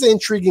mean, this is an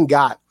intriguing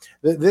guy.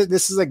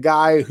 This is a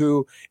guy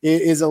who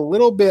is a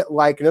little bit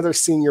like another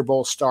Senior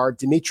Bowl star,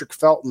 Demetric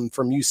Felton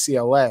from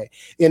UCLA,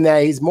 in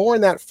that he's more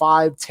in that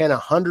 5'10",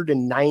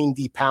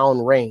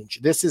 190-pound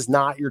range. This is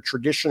not your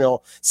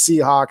traditional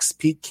Seahawks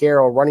Pete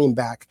Carroll running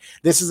back.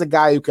 This is a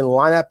guy who can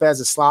line up as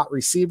a slot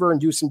receiver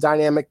and do some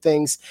dynamic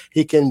things.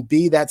 He can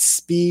be that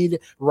speed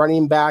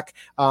running back.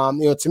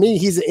 To me,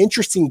 he's an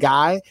interesting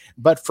guy,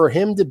 but for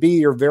him to be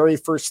your very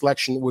first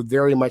selection would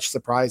very much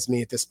surprise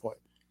me at this point.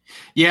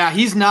 Yeah,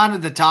 he's not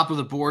at the top of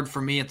the board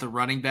for me at the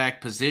running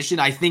back position.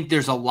 I think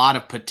there's a lot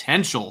of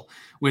potential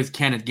with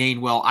Kenneth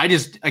Gainwell.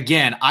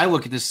 I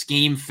look at the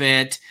scheme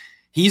fit.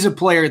 He's a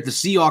player that the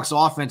Seahawks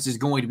offense is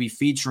going to be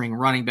featuring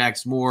running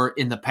backs more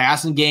in the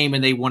passing game,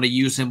 and they want to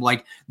use him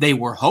like they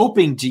were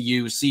hoping to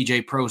use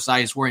CJ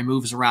Prosise, where he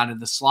moves around in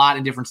the slot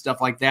and different stuff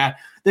like that.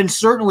 Then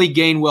certainly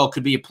Gainwell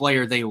could be a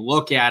player they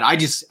look at.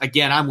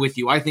 I'm with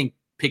you. I think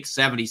pick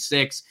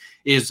 76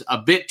 is a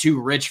bit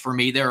too rich for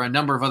me. There are a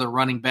number of other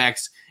running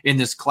backs in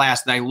this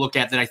class that I look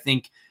at that I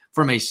think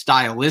from a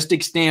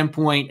stylistic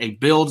standpoint, a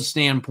build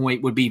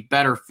standpoint, would be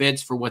better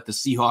fits for what the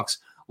Seahawks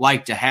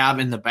like to have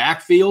in the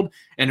backfield.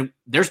 And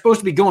they're supposed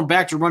to be going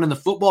back to running the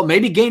football.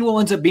 Maybe Gainwell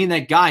ends up being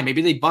that guy.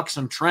 Maybe they buck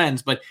some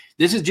trends, but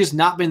this has just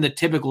not been the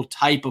typical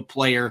type of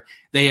player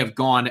they have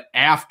gone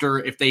after.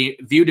 If they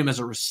viewed him as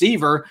a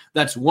receiver,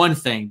 that's one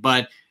thing.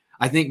 But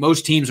I think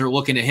most teams are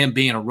looking at him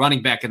being a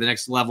running back at the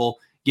next level,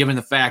 given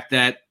the fact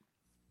that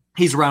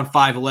he's around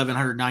 5'11",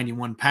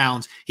 191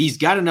 pounds. He's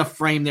got enough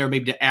frame there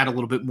maybe to add a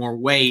little bit more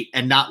weight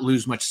and not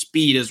lose much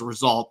speed as a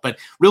result. But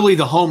really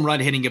the home run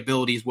hitting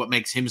ability is what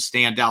makes him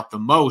stand out the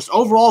most.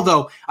 Overall,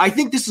 though, I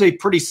think this is a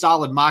pretty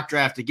solid mock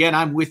draft. Again,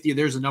 I'm with you.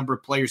 There's a number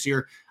of players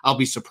here. I'll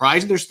be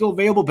surprised if they're still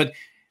available, but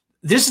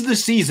this is the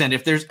season.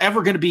 If there's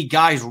ever going to be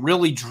guys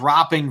really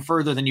dropping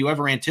further than you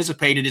ever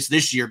anticipated, it's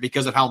this year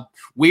because of how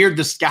weird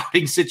the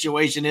scouting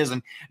situation is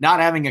and not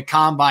having a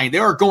combine.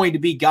 There are going to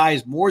be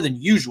guys more than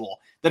usual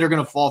that are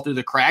going to fall through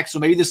the cracks. So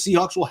maybe the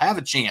Seahawks will have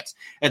a chance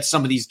at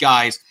some of these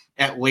guys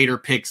at later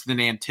picks than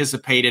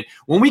anticipated.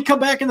 When we come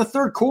back in the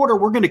third quarter,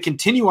 we're going to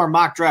continue our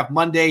Mock Draft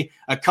Monday.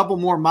 A couple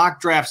more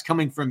mock drafts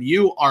coming from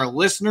you, our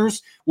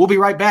listeners. We'll be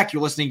right back.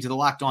 You're listening to the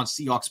Locked On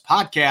Seahawks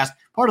podcast,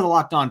 part of the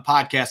Locked On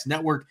Podcast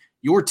Network,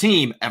 your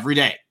team every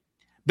day.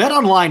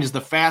 BetOnline is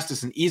the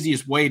fastest and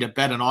easiest way to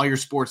bet on all your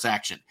sports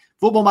action.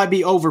 Football might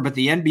be over, but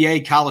the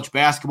NBA, college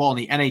basketball, and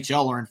the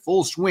NHL are in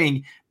full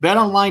swing.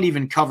 BetOnline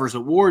even covers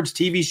awards,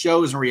 TV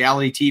shows, and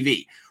reality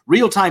TV.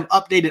 Real-time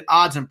updated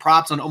odds and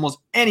props on almost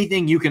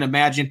anything you can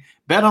imagine.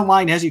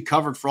 BetOnline has you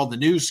covered for all the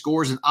news,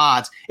 scores, and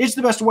odds. It's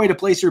the best way to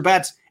place your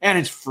bets, and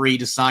it's free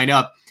to sign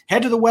up.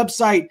 Head to the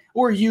website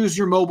or use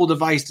your mobile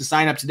device to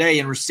sign up today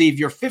and receive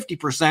your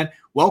 50%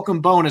 welcome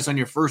bonus on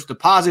your first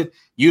deposit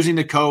using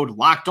the code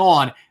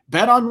LOCKEDON.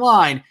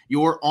 BetOnline,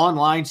 your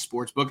online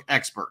sportsbook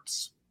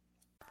experts.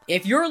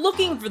 If you're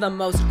looking for the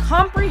most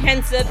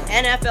comprehensive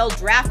NFL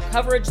draft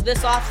coverage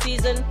this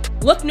offseason,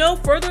 look no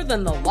further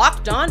than the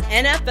Locked On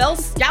NFL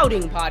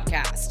Scouting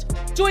Podcast.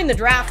 Join the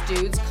draft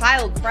dudes,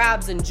 Kyle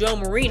Krabs and Joe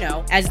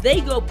Marino, as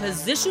they go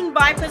position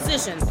by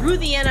position through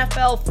the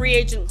NFL free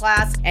agent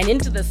class and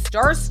into the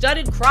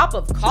star-studded crop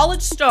of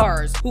college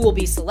stars who will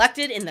be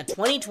selected in the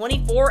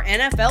 2024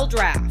 NFL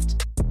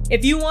Draft.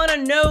 If you want to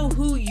know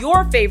who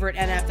your favorite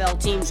NFL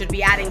team should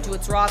be adding to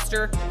its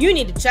roster, you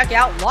need to check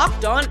out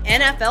Locked On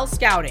NFL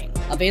Scouting,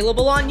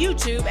 available on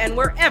YouTube and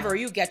wherever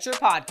you get your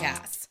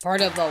podcasts.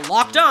 Part of the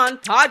Locked On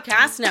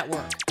Podcast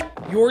Network,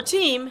 your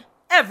team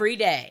every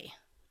day.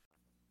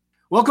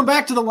 Welcome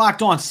back to the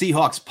Locked On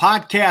Seahawks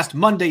podcast,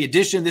 Monday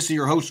edition. This is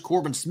your host,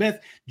 Corbin Smith,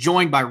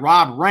 joined by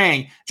Rob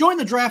Rang. Join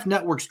the Draft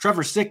Network's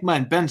Trevor Sickma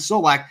and Ben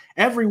Solak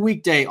every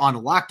weekday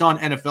on Locked On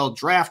NFL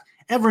Draft.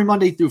 Every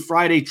Monday through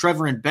Friday,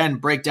 Trevor and Ben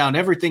break down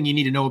everything you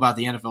need to know about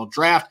the NFL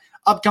Draft,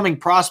 upcoming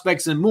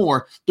prospects, and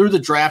more through the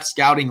draft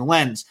scouting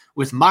lens.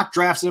 With mock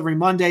drafts every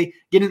Monday,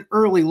 get an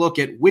early look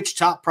at which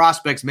top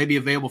prospects may be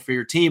available for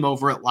your team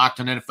over at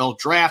Locked On NFL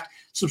Draft.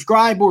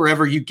 Subscribe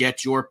wherever you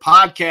get your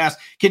podcast.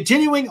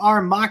 Continuing our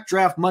Mock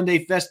Draft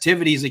Monday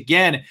festivities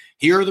again,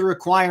 here are the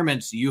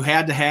requirements. You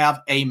had to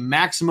have a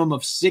maximum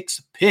of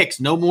 6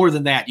 picks, no more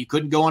than that. You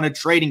couldn't go on a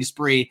trading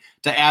spree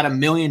to add 1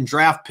 million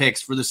draft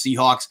picks for the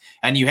Seahawks,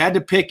 and you had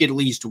to pick at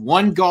least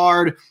 1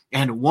 guard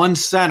and 1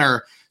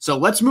 center. So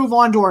let's move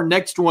on to our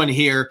next one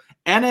here,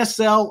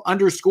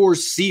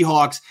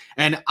 NSL_Seahawks.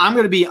 And I'm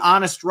going to be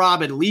honest,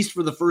 Rob, at least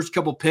for the first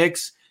couple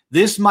picks,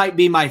 this might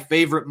be my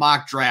favorite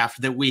mock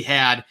draft that we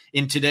had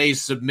in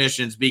today's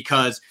submissions,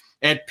 because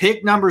at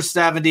pick number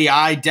 70,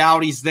 I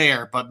doubt he's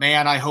there, but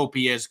man, I hope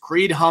he is.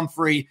 Creed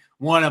Humphrey,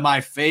 one of my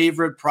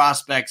favorite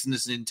prospects in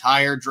this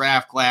entire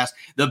draft class.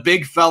 The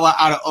big fella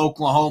out of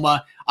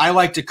Oklahoma. I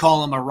like to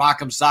call him a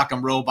rock'em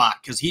sock'em robot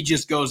because he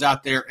just goes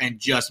out there and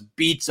just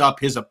beats up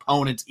his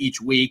opponents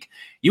each week.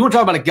 You want to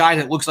talk about a guy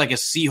that looks like a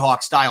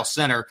Seahawks-style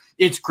center,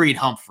 it's Creed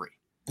Humphrey.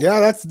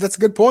 Yeah, that's a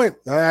good point.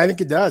 I think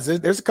it does.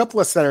 There's a couple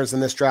of centers in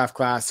this draft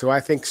class who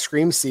I think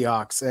scream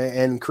Seahawks,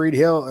 and Creed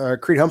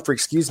Humphrey,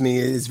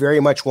 is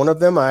very much one of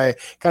them. I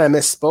kind of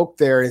misspoke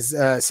there.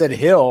 Said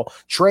Hill.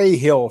 Trey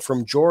Hill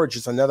from Georgia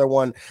is another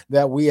one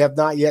that we have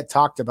not yet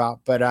talked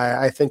about, but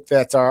I think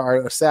that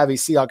our savvy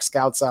Seahawks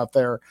scouts out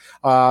there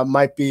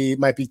might be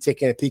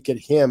taking a peek at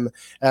him,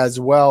 as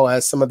well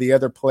as some of the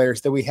other players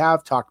that we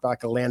have talked about,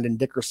 like a Landon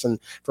Dickerson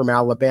from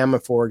Alabama,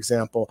 for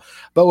example.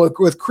 But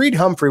with Creed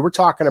Humphrey, we're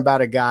talking about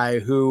a guy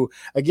who,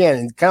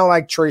 again, kind of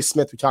like Trey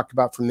Smith we talked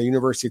about from the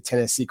University of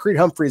Tennessee, Creed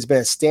Humphrey has been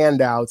a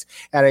standout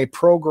at a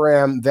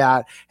program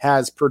that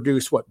has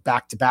produced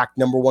back-to-back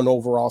number 1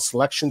 overall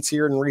selections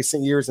here in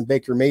recent years in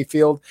Baker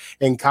Mayfield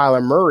and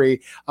Kyler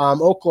Murray.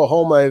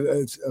 Oklahoma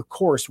is, of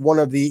course, one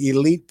of the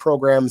elite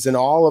programs in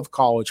all of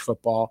college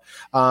football.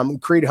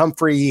 Creed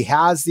Humphrey, he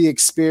has the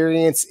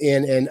experience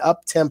in an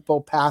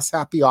up-tempo,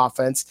 pass-happy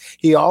offense.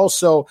 He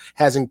also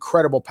has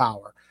incredible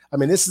power. I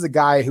mean, this is a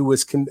guy who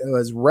was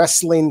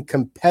wrestling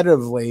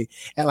competitively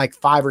at like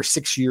 5 or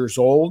 6 years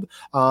old,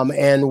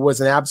 and was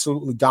an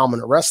absolutely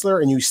dominant wrestler.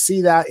 And you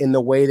see that in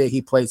the way that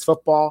he plays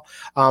football.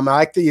 I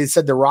like that you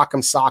said the rock'em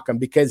sock'em,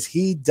 because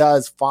he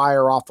does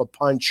fire off a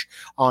punch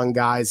on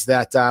guys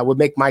that would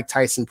make Mike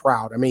Tyson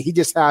proud. I mean, he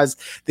just has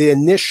the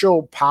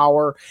initial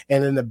power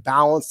and then the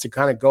balance to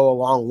kind of go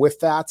along with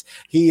that.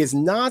 He is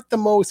not the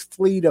most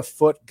fleet of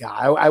foot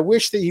guy. I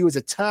wish that he was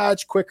a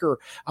touch quicker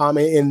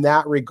in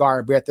that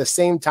regard, but at the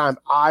same time,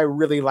 I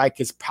really like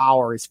his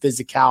power, his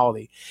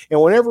physicality.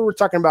 And whenever we're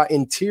talking about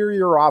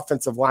interior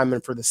offensive linemen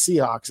for the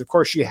Seahawks, of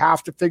course, you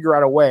have to figure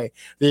out a way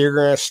that you're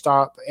going to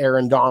stop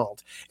Aaron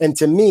Donald. And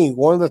to me,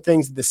 one of the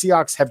things that the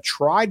Seahawks have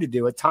tried to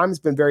do, at times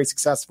been very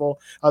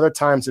successful, other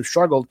times have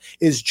struggled,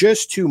 is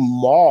just to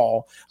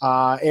maul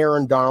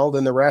Aaron Donald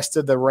and the rest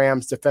of the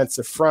Rams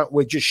defensive front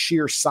with just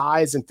sheer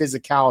size and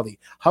physicality.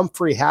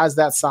 Humphrey has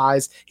that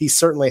size. He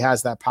certainly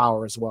has that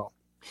power as well.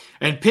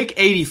 And pick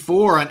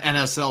 84 on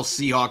NSL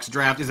Seahawks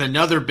draft is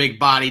another big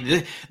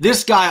body.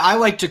 This guy, I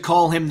like to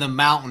call him the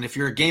Mountain. If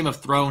you're a Game of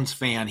Thrones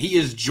fan, he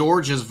is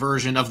Georgia's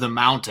version of the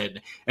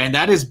Mountain. And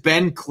that is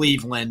Ben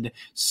Cleveland,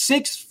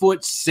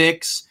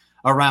 6'6",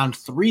 around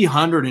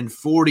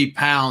 340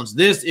 pounds.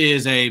 This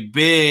is a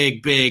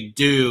big, big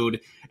dude.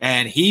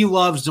 And he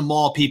loves to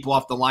maul people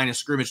off the line of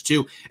scrimmage,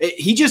 too.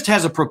 He just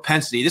has a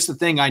propensity. This is the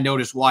thing I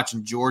noticed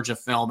watching Georgia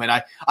film.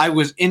 And I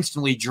was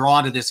instantly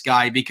drawn to this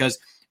guy because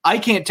I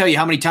can't tell you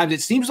how many times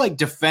it seems like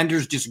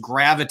defenders just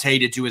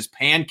gravitated to his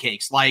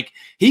pancakes. Like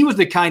he was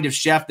the kind of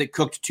chef that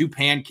cooked 2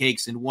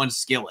 pancakes in 1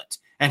 skillet.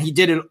 and he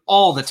did it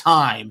all the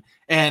time.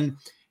 And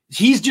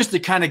he's just the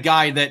kind of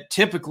guy that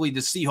typically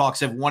the Seahawks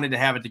have wanted to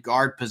have at the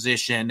guard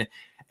position.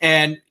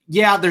 And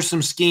yeah, there's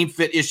some scheme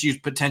fit issues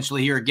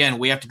potentially here. Again,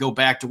 we have to go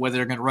back to whether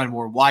they're going to run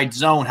more wide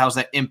zone. How's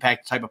that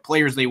impact the type of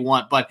players they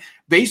want? But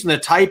based on the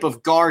type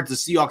of guards the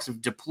Seahawks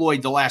have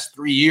deployed the last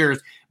 3 years,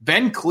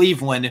 Ben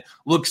Cleveland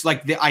looks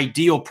like the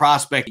ideal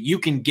prospect you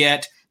can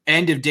get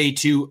end of day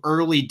 2,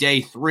 early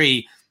day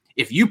 3.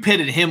 If you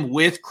pitted him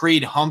with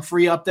Creed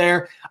Humphrey up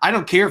there, I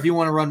don't care if you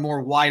want to run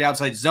more wide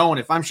outside zone.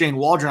 If I'm Shane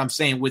Waldron, I'm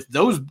saying with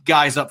those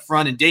guys up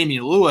front and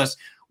Damian Lewis,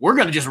 we're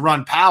going to just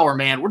run power,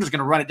 man. We're just going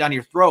to run it down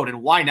your throat.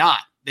 And why not?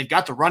 They've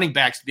got the running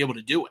backs to be able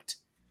to do it.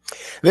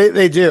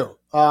 They do.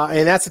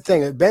 And that's the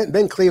thing.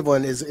 Ben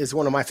Cleveland is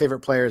one of my favorite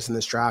players in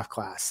this draft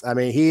class. I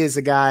mean, he is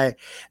a guy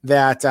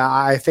that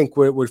I think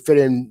would fit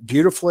in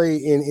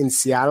beautifully in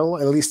Seattle,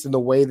 at least in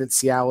the way that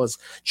Seattle has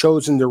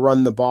chosen to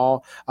run the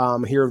ball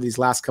here these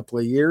last couple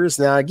of years.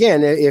 Now,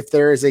 again, if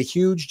there is a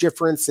huge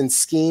difference in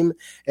scheme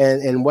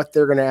and what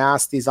they're going to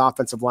ask these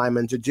offensive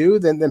linemen to do,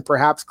 then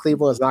perhaps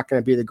Cleveland is not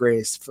going to be the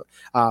greatest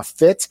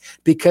fit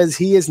because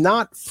he is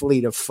not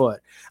fleet of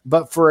foot.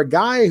 But for a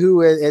guy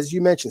who, as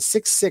you mentioned,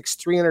 6'6",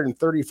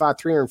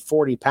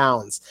 340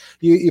 pounds,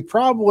 you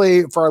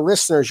probably, for our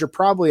listeners, you're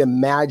probably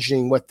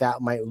imagining what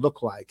that might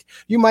look like.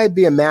 You might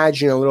be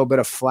imagining a little bit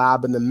of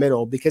flab in the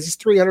middle because he's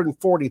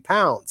 340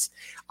 pounds.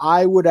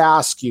 I would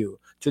ask you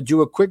to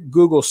do a quick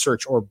Google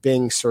search or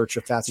Bing search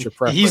if that's your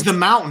preference. He's the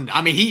mountain.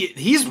 I mean,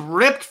 he's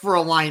ripped for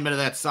a lineman of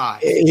that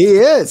size. He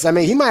is. I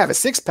mean, he might have a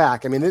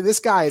six-pack. I mean, this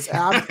guy is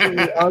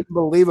absolutely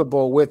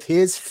unbelievable with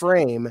his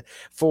frame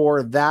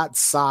for that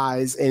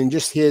size and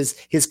just his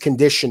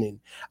conditioning.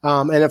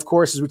 And of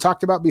course, as we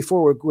talked about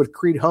before with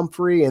Creed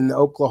Humphrey in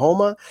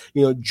Oklahoma,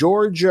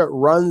 Georgia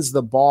runs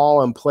the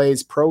ball and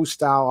plays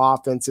pro-style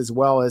offense as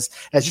well as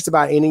just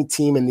about any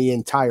team in the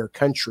entire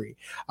country.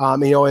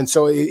 And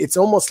so it's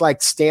almost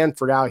like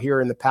Stanford out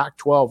here in the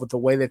Pac-12 with the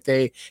way that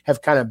they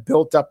have kind of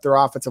built up their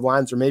offensive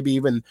lines, or maybe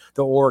even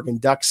the Oregon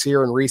Ducks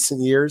here in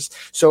recent years.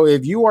 So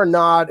if you are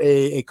not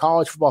a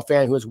college football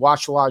fan who has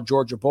watched a lot of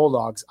Georgia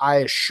Bulldogs, I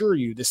assure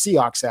you the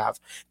Seahawks have,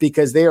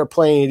 because they are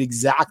playing it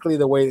exactly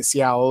the way that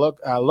Seattle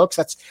looks.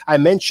 I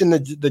mentioned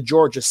the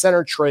Georgia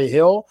center, Trey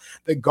Hill,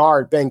 the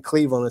guard, Ben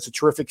Cleveland. It's a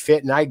terrific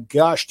fit, and I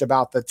gushed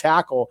about the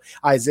tackle,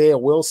 Isaiah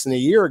Wilson, a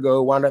year ago,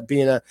 who wound up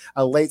being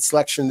a late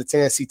selection of the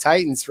Tennessee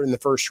Titans in the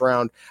first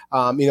round.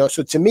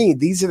 So to me,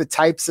 these are the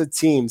types of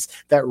teams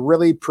that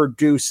really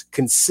produce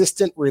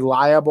consistent,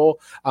 reliable,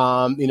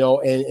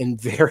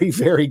 and very,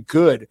 very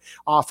good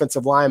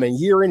offensive linemen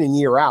year in and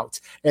year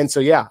out. And so,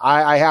 yeah,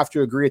 I have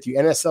to agree with you.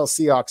 NSL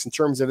Seahawks, in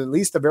terms of at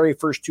least the very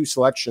first two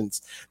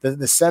selections,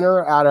 the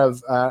center out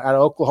of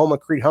Oklahoma,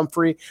 Creed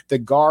Humphrey, the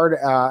guard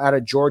out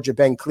of Georgia,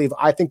 Ben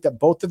Cleveland. I think that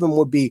both of them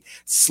would be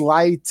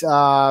slight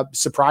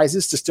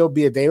surprises to still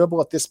be available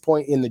at this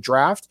point in the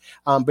draft.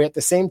 But at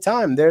the same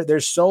time,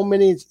 there's so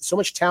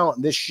much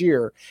talent this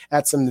year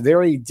at some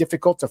very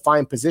difficult to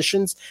find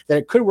positions that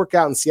it could work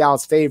out in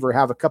Seattle's favor,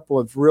 have a couple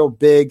of real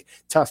big,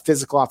 tough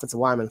physical offensive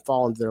linemen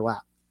fall into their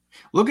lap.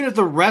 Looking at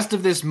the rest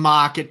of this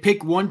mock, at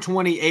pick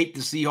 128,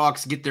 the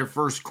Seahawks get their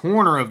first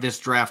corner of this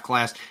draft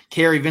class,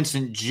 Kerry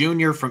Vincent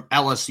Jr. from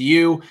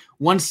LSU.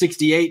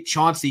 168,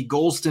 Chauncey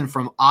Golston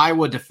from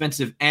Iowa,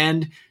 defensive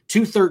end.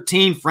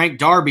 213, Frank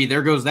Darby.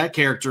 There goes that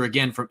character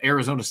again from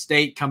Arizona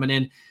State, coming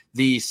in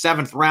the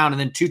 7th round. And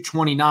then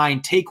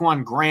 229,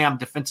 Taquan Graham,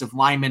 defensive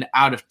lineman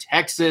out of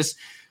Texas.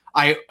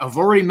 I have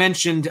already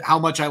mentioned how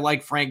much I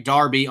like Frank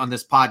Darby on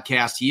this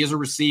podcast. He is a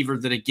receiver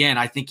that, again,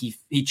 I think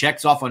he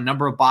checks off a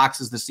number of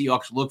boxes the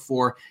Seahawks look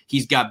for.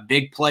 He's got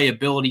big play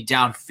ability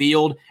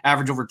downfield,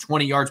 average over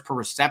 20 yards per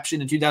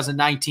reception in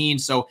 2019.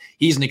 So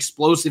he's an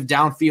explosive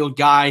downfield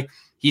guy.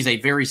 He's a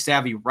very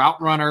savvy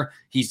route runner.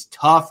 He's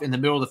tough in the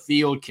middle of the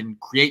field, can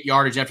create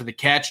yardage after the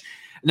catch.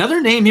 Another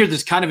name here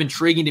that's kind of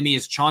intriguing to me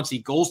is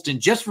Chauncey Golston,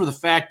 just for the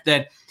fact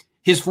that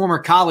his former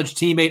college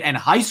teammate and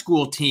high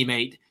school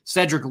teammate,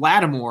 Cedric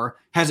Lattimore,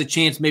 has a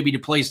chance maybe to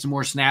play some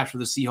more snaps for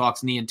the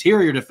Seahawks in the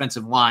interior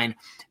defensive line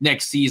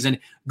next season.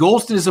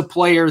 Golston is a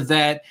player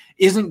that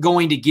isn't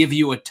going to give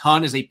you a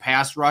ton as a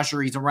pass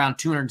rusher. He's around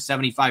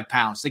 275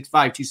 pounds, 6'5",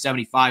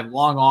 275,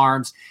 long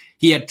arms.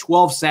 He had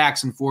 12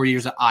 sacks in 4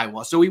 years at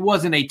Iowa. So he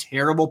wasn't a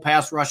terrible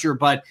pass rusher,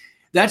 but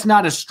that's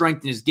not a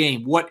strength in his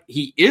game. What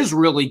he is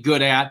really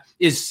good at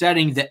is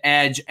setting the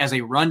edge as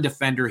a run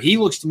defender. He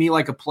looks to me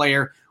like a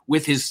player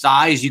with his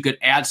size. You could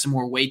add some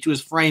more weight to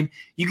his frame.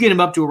 You get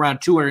him up to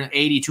around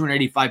 280,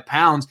 285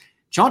 pounds.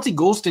 Chauncey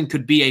Golston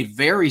could be a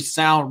very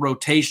sound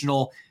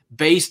rotational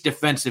base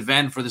defensive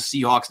end for the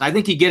Seahawks. And I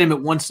think you get him at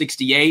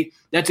 168.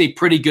 That's a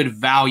pretty good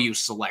value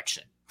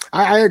selection.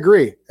 I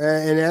agree,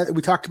 and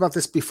we talked about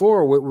this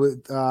before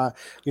with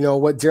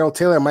what Darrell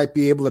Taylor might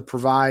be able to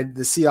provide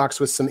the Seahawks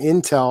with some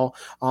intel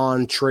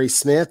on Trey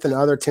Smith and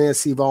other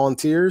Tennessee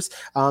Volunteers.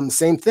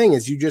 Same thing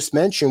as you just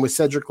mentioned with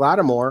Cedric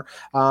Lattimore,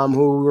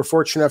 who we were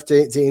fortunate enough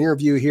to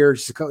interview here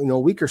just a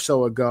week or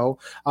so ago.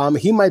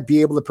 He might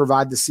be able to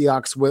provide the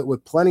Seahawks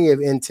with plenty of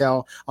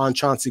intel on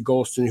Chauncey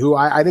Golston, who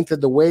I think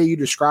that the way you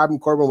described him,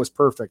 Corbin, was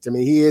perfect. I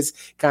mean, he is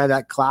kind of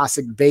that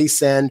classic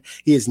base end.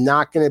 He is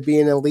not going to be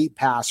an elite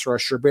pass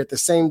rusher, but at the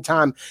same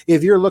time,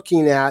 if you're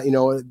looking at,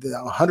 the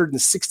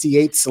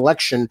 168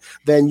 selection,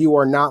 then you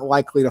are not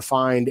likely to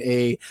find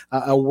a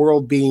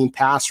world-beating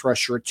pass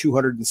rusher at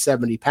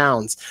 270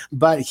 pounds.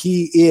 But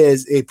he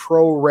is a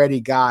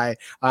pro-ready guy,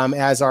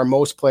 as are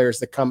most players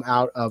that come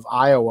out of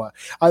Iowa.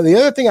 The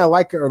other thing I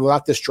like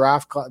about this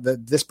draft,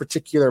 this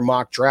particular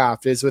mock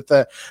draft, is with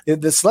the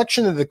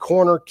selection of the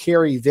corner,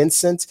 Kerry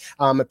Vincent,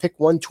 at pick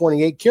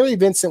 128. Kerry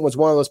Vincent was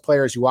one of those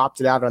players who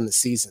opted out on the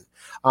season.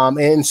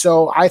 And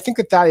so I think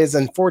that is,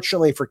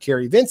 unfortunately for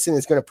Kerry Vincent,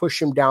 is going to push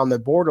him down the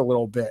board a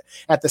little bit.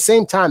 At the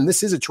same time,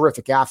 this is a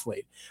terrific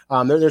athlete.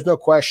 There's no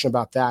question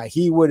about that.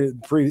 He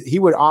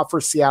would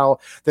offer Seattle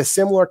the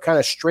similar kind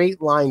of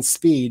straight line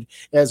speed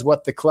as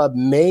what the club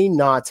may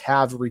not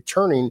have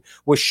returning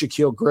with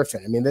Shaquille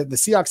Griffin. I mean, the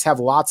Seahawks have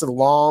lots of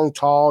long,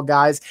 tall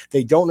guys.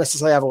 They don't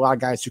necessarily have a lot of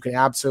guys who can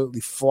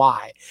absolutely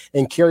fly,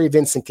 and Kerry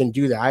Vincent can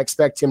do that. I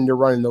expect him to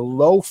run in the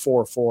low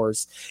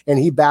 4.4s, and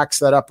he backs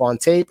that up on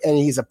tape, and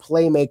he's a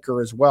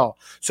playmaker as well.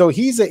 So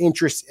he's an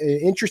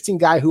interesting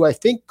guy who I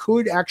think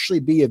could actually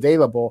be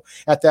available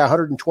at that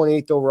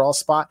 128th overall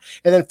spot.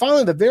 And then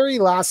finally, the very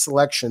last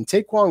selection,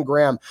 Taquan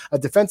Graham, a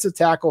defensive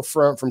tackle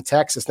from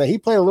Texas. Now, he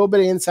played a little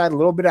bit of inside, a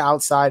little bit of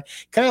outside,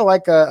 kind of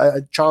like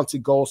a Chauncey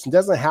Golston.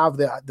 Doesn't have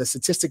the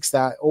statistics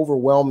that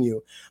overwhelm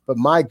you, but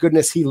my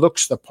goodness, he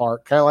looks the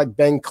part, kind of like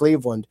Ben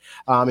Cleveland.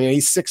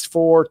 He's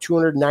 6'4",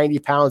 290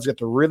 pounds, got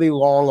the really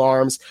long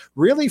arms,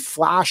 really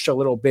flashed a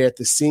little bit at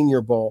the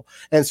Senior Bowl.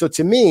 And so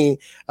to me,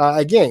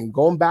 again,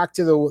 going back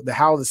to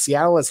how the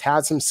Seattle has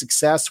had some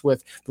success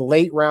with the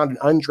late round and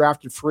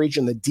undrafted free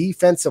agent, the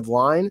defensive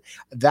line,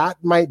 that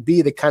might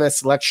be the kind of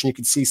selection you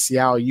could see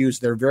Seattle use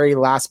their very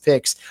last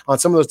picks on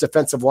some of those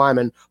defensive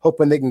linemen,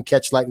 hoping they can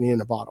catch lightning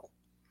in a bottle.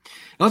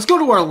 Let's go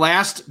to our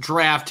last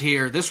draft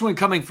here. This one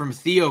coming from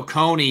Theo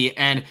Coney,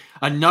 and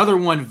another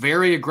one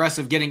very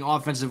aggressive, getting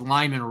offensive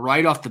linemen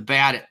right off the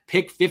bat at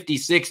pick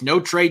 56. No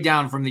trade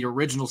down from the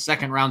original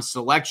second-round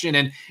selection.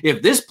 And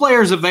if this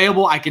player is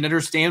available, I can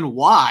understand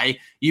why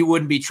you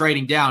wouldn't be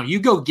trading down.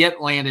 You go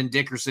get Landon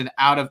Dickerson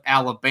out of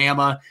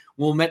Alabama.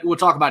 We'll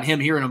talk about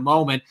him here in a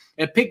moment.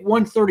 At pick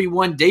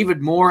 131,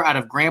 David Moore out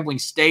of Grambling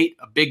State,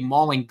 a big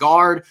mauling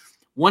guard.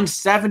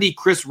 170,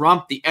 Chris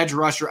Rump, the edge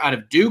rusher out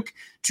of Duke.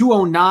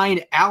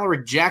 209,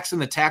 Alaric Jackson,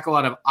 the tackle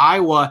out of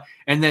Iowa.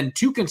 And then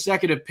two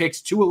consecutive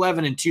picks,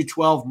 211 and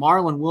 212,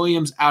 Marlon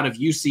Williams out of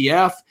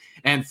UCF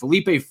and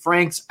Felipe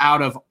Franks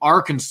out of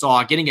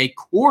Arkansas, getting a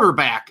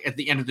quarterback at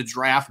the end of the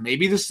draft.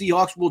 Maybe the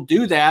Seahawks will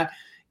do that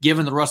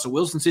given the Russell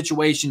Wilson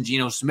situation.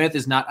 Geno Smith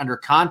is not under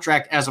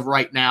contract as of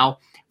right now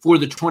for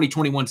the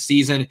 2021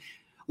 season.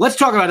 Let's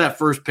talk about that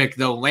first pick,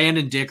 though.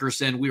 Landon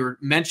Dickerson. We were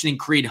mentioning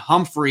Creed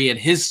Humphrey and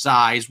his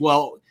size.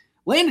 Well,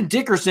 Landon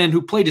Dickerson,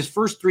 who played his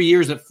first 3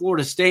 years at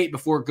Florida State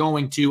before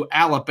going to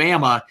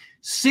Alabama,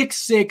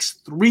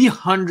 6'6",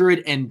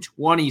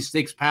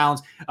 326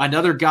 pounds.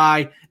 Another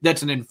guy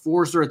that's an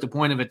enforcer at the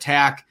point of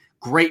attack,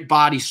 great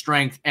body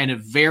strength, and a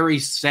very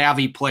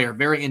savvy player,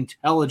 very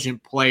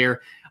intelligent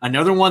player.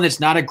 Another one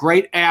that's not a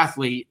great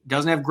athlete,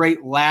 doesn't have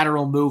great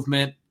lateral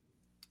movement.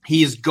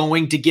 He is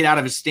going to get out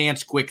of his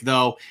stance quick,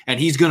 though,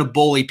 and he's going to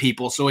bully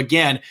people. So,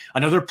 again,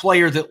 another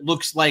player that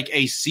looks like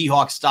a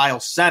Seahawks-style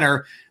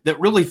center that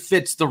really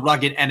fits the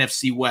rugged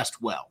NFC West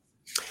well.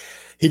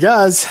 He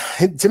does.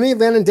 To me,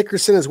 Landon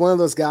Dickerson is one of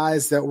those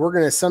guys that we're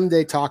going to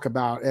someday talk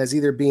about as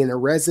either being a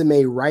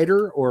resume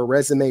writer or a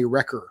resume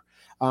wrecker,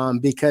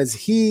 because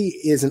he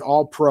is an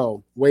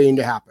all-pro waiting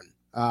to happen.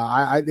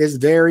 There's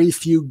very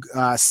few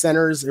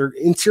centers or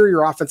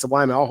interior offensive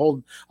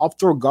linemen. I'll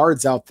throw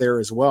guards out there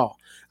as well.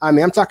 I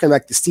mean, I'm talking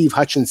like the Steve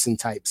Hutchinson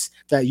types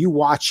that you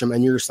watch them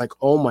and you're just like,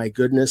 oh my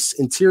goodness,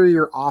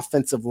 interior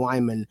offensive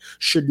linemen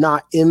should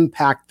not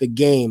impact the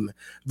game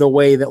the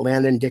way that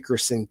Landon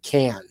Dickerson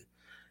can.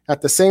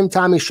 At the same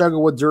time, he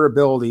struggled with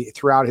durability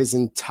throughout his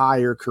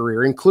entire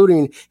career,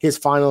 including his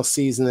final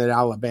season at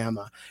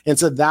Alabama. And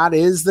so that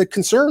is the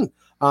concern.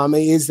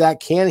 Is that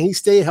can he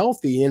stay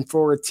healthy? And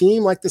for a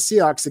team like the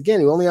Seahawks,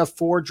 again, we only have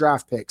 4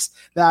 draft picks.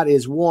 That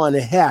is one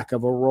heck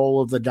of a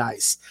roll of the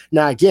dice.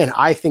 Now, again,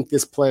 I think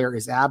this player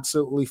is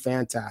absolutely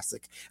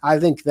fantastic. I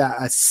think that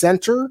a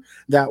center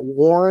that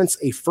warrants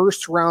a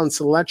first-round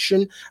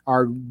selection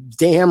are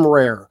damn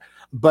rare.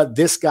 but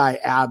this guy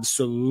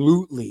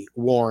absolutely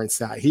warrants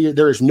that.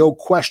 There is no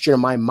question in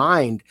my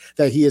mind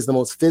that he is the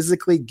most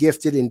physically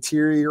gifted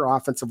interior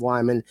offensive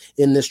lineman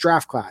in this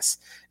draft class.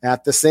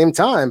 At the same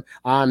time,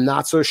 I'm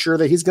not so sure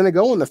that he's going to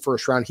go in the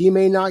first round. He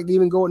may not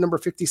even go at number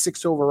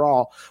 56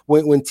 overall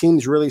when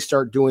teams really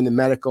start doing the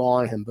medical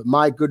on him. But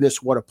my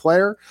goodness, what a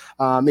player.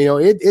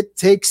 It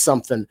takes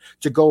something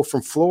to go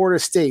from Florida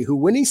State, who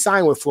when he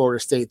signed with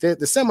Florida State,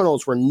 the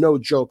Seminoles were no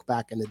joke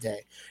back in the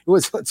day.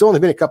 It's only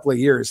been a couple of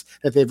years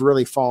that they've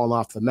really fallen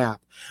off the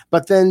map.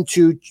 But then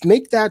to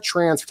make that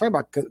transfer,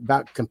 talking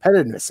about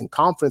competitiveness and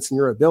confidence in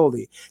your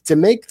ability, to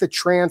make the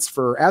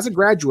transfer, as a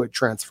graduate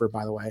transfer,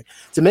 by the way,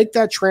 to make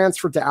that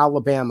transfer to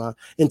Alabama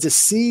and to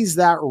seize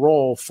that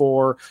role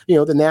for,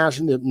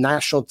 the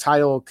national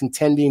title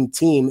contending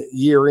team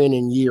year in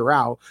and year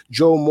out.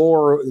 Joe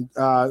Moore,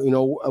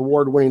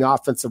 award-winning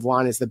offensive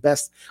line, is the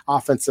best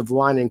offensive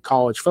line in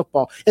college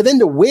football. And then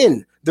to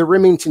win the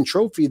Remington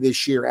Trophy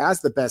this year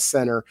as the best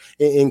center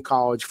in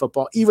college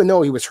football, even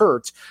though he was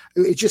hurt,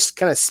 it just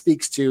kind of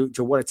speaks to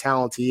what a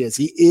talent he is.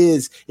 He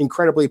is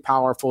incredibly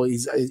powerful.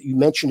 You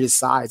mentioned his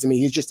size. I mean,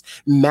 he's just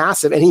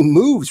massive, and he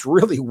moves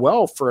really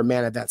well for a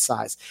man of that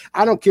size.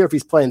 I don't care if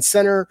he's playing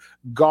center,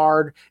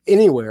 guard,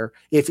 anywhere.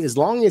 As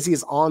long as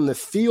he's on the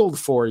field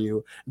for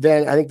you,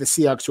 then I think the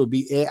Seahawks would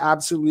be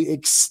absolutely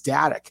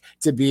ecstatic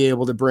to be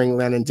able to bring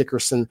Landon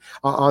Dickerson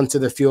onto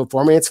the field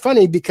for me. It's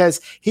funny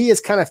because he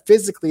is kind of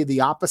physically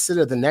the opposite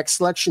of the next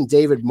selection,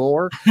 David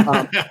Moore.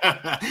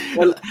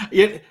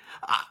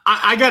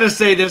 I got to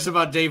say this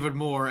about David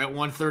Moore at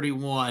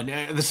 131.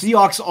 The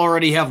Seahawks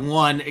already have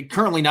one,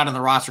 currently not on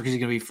the roster because he's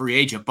going to be a free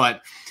agent,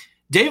 but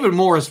David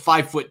Moore is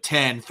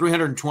 5'10",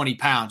 320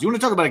 pounds. You want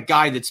to talk about a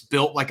guy that's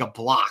built like a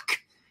block.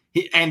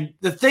 And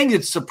the thing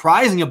that's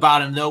surprising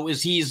about him, though,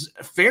 is he's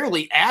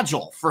fairly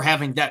agile for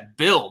having that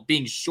build,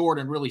 being short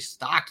and really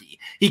stocky.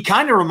 He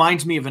kind of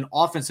reminds me of an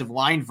offensive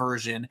line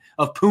version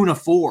of Poona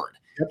Ford.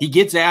 He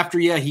gets after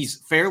you. He's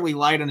fairly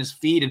light on his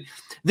feet. And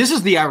this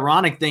is the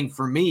ironic thing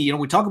for me.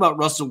 We talk about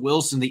Russell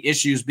Wilson, the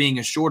issues being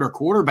a shorter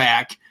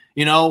quarterback.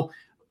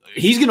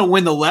 He's going to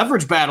win the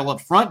leverage battle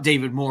up front,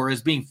 David Moore,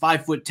 as being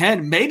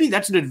 5'10". Maybe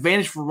that's an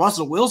advantage for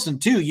Russell Wilson,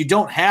 too. You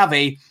don't have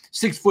a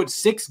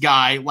 6'6"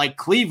 guy like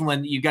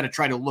Cleveland that you got to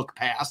try to look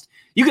past.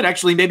 You could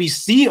actually maybe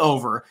see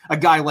over a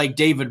guy like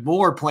David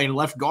Moore playing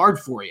left guard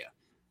for you.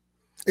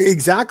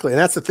 Exactly.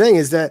 And that's the thing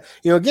is that,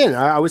 again,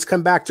 I always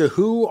come back to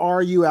who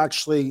are you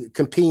actually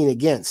competing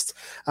against?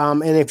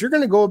 And if you're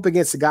going to go up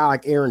against a guy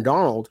like Aaron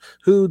Donald,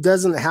 who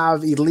doesn't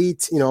have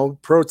elite,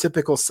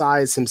 prototypical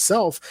size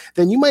himself,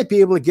 then you might be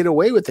able to get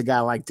away with a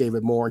guy like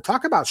David Moore. And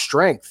talk about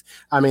strength.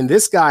 I mean,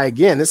 this guy,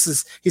 again,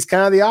 he's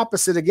kind of the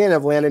opposite again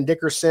of Landon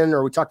Dickerson,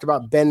 or we talked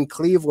about Ben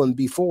Cleveland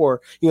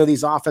before,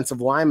 these offensive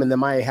linemen that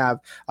might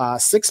have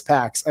six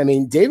packs. I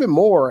mean, David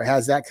Moore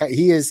has that.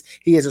 He is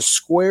a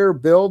square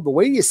build, but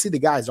wait till you see the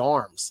guy's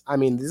arms. I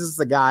mean, this is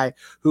the guy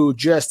who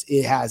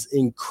it has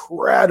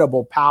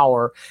incredible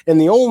power. And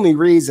the only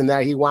reason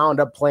that he wound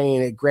up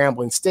playing at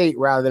Grambling State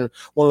rather than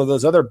one of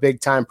those other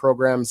big time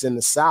programs in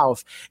the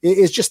South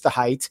is just the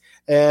height.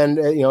 And,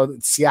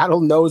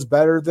 Seattle knows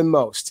better than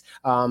most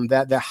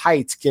that the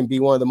height can be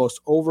one of the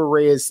most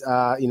overrated,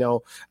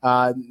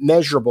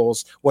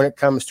 measurables when it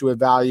comes to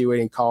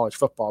evaluating college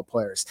football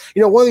players.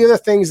 One of the other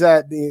things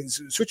that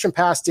switching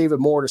past David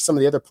Moore to some of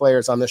the other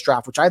players on this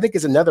draft, which I think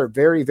is another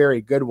very,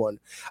 very good one.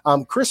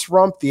 Chris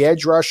Rump, the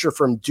edge rusher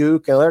from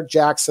Duke, and Eric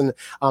Jackson,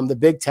 the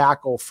big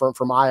tackle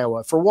from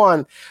Iowa. For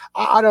one,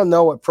 I don't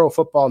know what Pro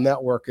Football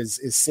Network is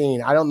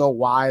seeing. I don't know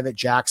why that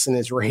Jackson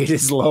is rated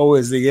as low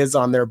as he is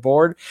on their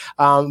board.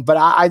 But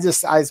I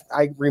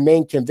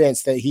remain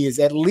convinced that he is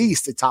at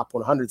least a top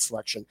 100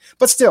 selection.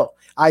 But still,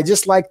 I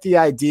just like the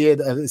idea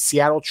of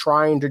Seattle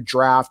trying to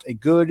draft a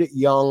good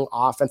young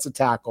offensive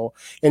tackle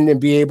and then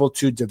be able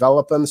to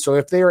develop them. So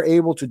if they are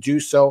able to do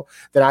so,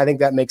 then I think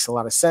that makes a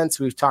lot of sense.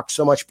 We've talked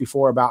so much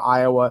before about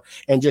Iowa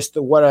and just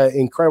what an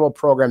incredible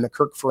program that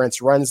Kirk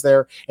Ferentz runs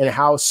there, and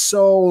how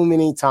so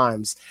many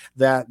times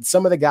that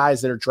some of the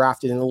guys that are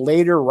drafted in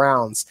later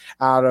rounds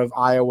out of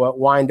Iowa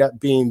wind up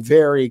being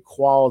very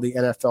quality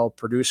NFL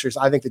producers.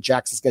 I think that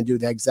Jackson's going to do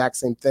the exact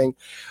same thing.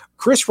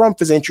 Chris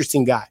Rump is an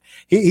interesting guy.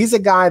 He's a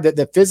guy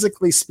that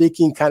physically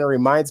speaking kind of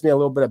reminds me a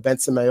little bit of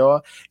Benson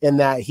Mayowa in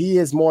that he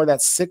is more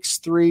that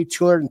 6'3",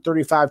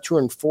 235,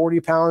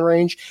 240 pound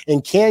range.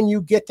 And can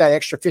you get that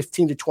extra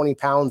 15 to 20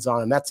 pounds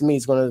on him? That to me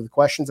is one of the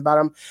questions about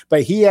him.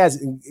 But he has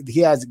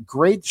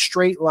great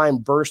straight line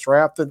burst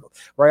right off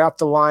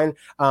the line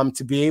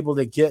to be able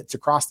to get to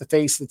cross the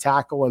face of the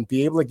tackle and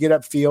be able to get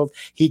upfield.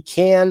 He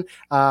can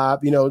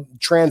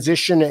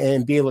transition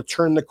and be able to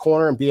turn the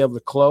corner and be able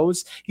to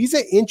close. He's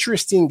an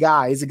interesting guy.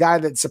 He's a guy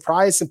that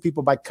surprised some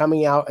people by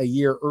coming out a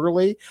year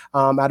early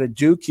out of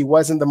Duke. He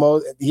wasn't the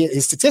most,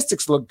 his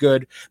statistics look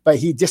good, but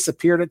he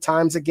disappeared at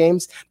times at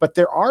games. But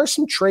there are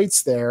some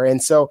traits there.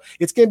 And so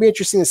it's going to be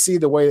interesting to see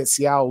the way that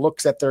Seattle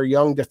looks at their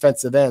young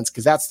defensive ends,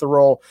 because that's the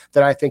role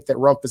that I think that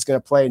Rump is going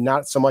to play,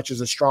 not so much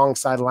as a strong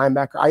side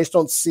linebacker. I just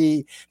don't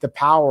see the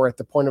power at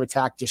the point of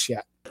attack just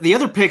yet. The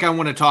other pick I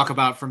want to talk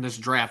about from this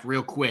draft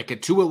real quick,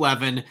 at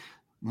 211,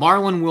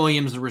 Marlon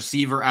Williams, the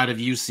receiver out of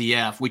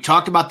UCF. We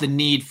talked about the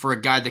need for a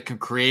guy that can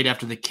create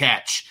after the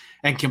catch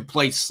and can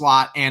play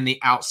slot and the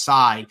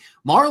outside.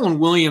 Marlon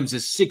Williams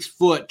is 6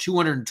 foot,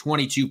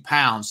 222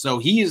 pounds. So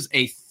he is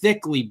a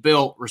thickly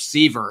built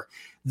receiver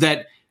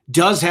that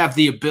does have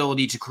the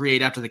ability to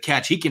create after the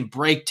catch. He can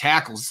break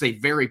tackles. It's a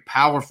very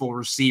powerful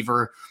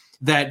receiver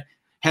that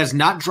has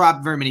not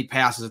dropped very many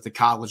passes at the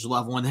college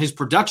level. And his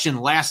production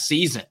last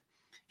season,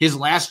 his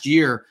last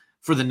year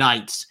for the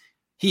Knights,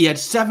 he had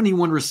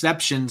 71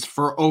 receptions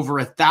for over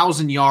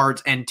 1,000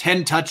 yards and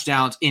 10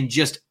 touchdowns in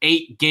just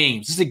 8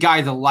 games. This is a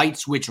guy, the light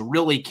switch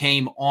really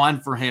came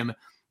on for him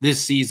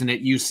this season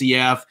at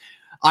UCF.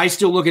 I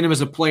still look at him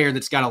as a player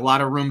that's got a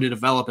lot of room to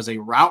develop as a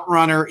route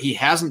runner. He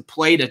hasn't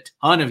played a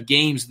ton of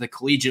games at the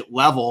collegiate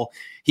level.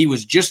 He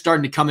was just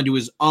starting to come into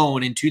his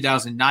own in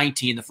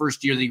 2019, the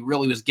first year that he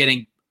really was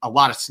getting a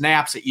lot of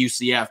snaps at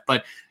UCF,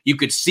 but you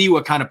could see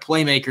what kind of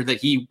playmaker that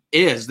he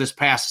is this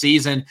past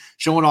season,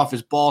 showing off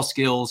his ball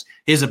skills,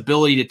 his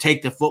ability to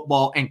take the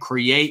football and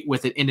create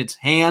with it in its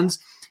hands.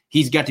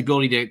 He's got the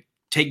ability to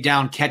take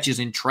down catches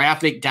in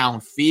traffic,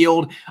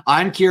 downfield.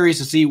 I'm curious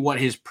to see what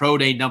his pro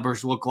day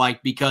numbers look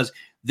like, because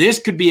this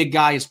could be a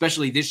guy,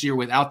 especially this year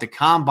without the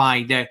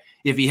combine, that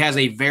if he has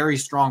a very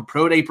strong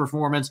pro day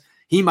performance,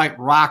 he might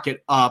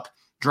rocket up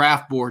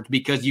draft boards,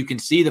 because you can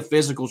see the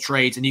physical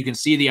traits and you can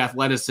see the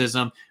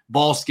athleticism,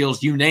 ball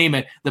skills, you name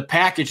it. The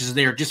package is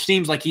there. It just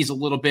seems like he's a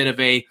little bit of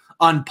a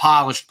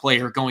unpolished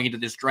player going into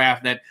this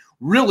draft that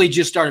really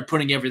just started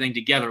putting everything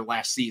together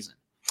last season.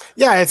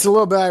 Yeah, it's a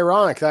little bit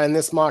ironic that in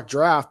this mock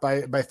draft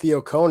by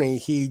Theo Coney,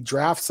 he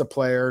drafts a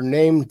player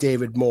named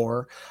David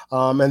Moore.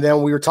 And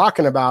then we were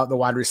talking about the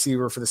wide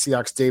receiver for the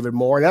Seahawks, David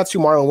Moore. And that's who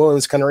Marlon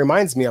Williams kind of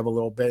reminds me of a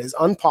little bit. Is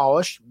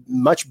unpolished,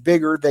 much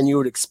bigger than you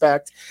would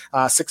expect.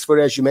 6 foot,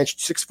 as you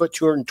mentioned, 6 foot,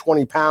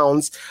 220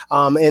 pounds.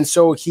 And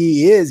so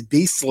he is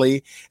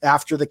beastly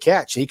after the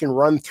catch. He can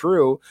run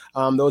through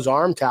those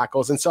arm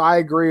tackles. And so I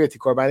agree with you,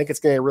 Corbin. I think it's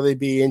going to really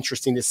be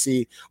interesting to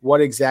see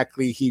what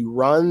exactly he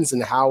runs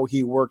and how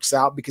he works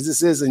out, because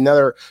this is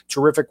another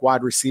terrific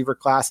wide receiver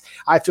class.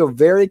 I feel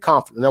very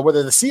confident. Now,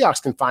 whether the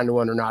Seahawks can find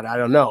one or not, I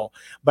don't know.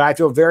 But I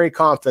feel very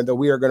confident that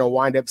we are going to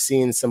wind up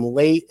seeing some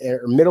late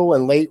or middle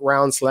and late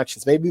round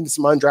selections, maybe even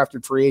some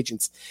undrafted free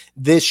agents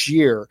this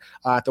year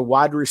at the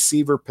wide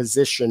receiver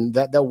position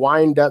that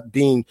wind up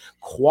being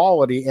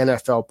quality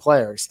NFL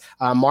players.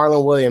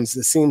 Marlon Williams,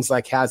 it seems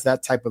like, has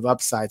that type of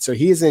upside. So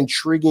he is an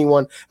intriguing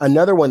one.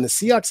 Another one, the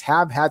Seahawks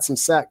have had some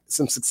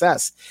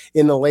success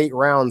in the late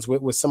rounds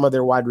with some of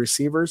their wide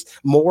receivers,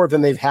 more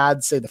than they've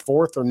had, say, the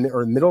fourth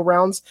or middle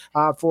rounds,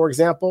 for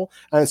example.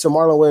 And so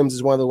Marlon Williams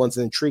is one of the ones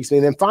that intrigues me.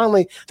 And then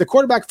finally, the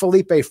quarterback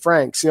Felipe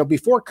Franks.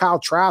 Before Kyle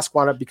Trask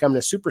wound up becoming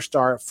a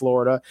superstar at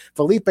Florida,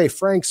 Felipe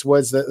Franks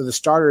was the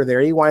starter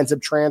there. He winds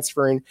up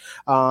transferring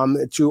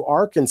to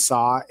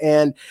Arkansas,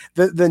 and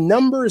the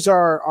numbers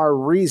are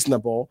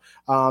reasonable.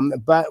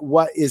 But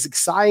what is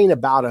exciting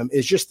about him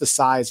is just the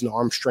size and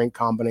arm strength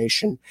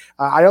combination.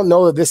 I don't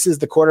know that this is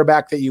the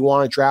quarterback that you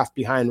want to draft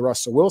behind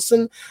Russell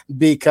Wilson,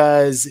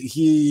 because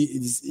he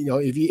is,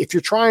 if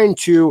you're trying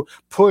to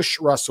push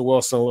Russell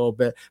Wilson a little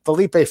bit,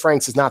 Felipe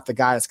Franks is not the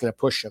guy that's going to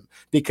push him,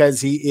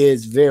 because he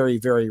is very,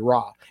 very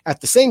raw.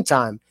 At the same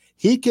time,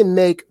 he can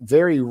make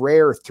very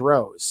rare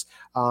throws.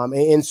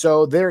 And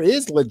so there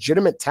is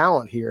legitimate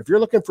talent here. If you're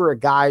looking for a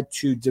guy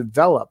to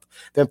develop,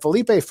 then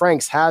Felipe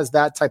Franks has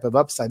that type of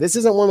upside. This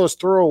isn't one of those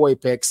throwaway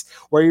picks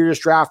where you're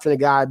just drafting a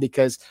guy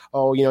because,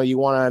 you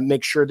want to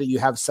make sure that you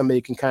have somebody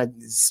who can kind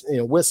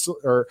of, whistle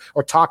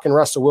or talk in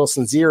Russell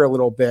Wilson's ear a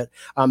little bit.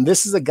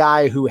 This is a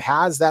guy who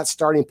has that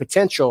starting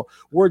potential.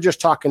 We're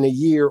just talking a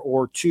year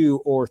or 2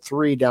 or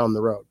 3 down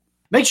the road.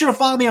 Make sure to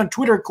follow me on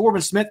Twitter at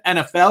Corbin Smith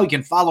NFL. You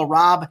can follow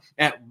Rob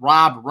at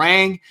Rob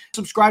Rang.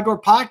 Subscribe to our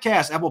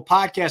podcast, Apple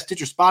Podcasts,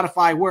 Stitcher,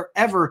 Spotify,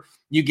 wherever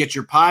you get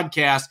your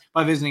podcast,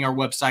 by visiting our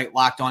website,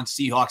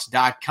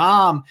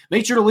 LockedOnSeahawks.com.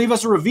 Make sure to leave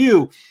us a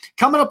review.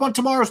 Coming up on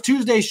tomorrow's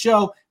Tuesday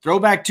show,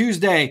 Throwback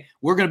Tuesday,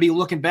 we're going to be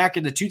looking back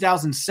at the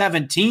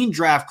 2017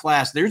 draft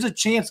class. There's a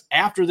chance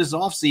after this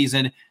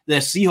offseason the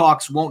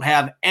Seahawks won't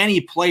have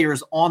any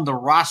players on the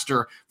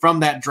roster from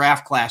that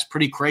draft class.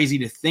 Pretty crazy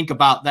to think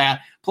about that.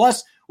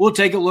 Plus, we'll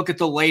take a look at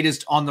the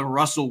latest on the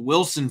Russell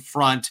Wilson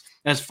front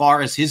as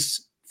far as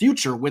his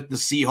future with the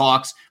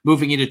Seahawks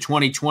moving into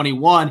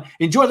 2021.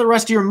 Enjoy the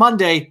rest of your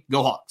Monday.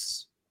 Go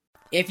Hawks.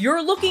 If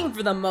you're looking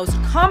for the most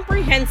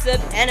comprehensive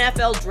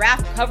NFL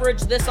draft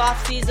coverage this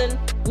offseason,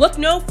 look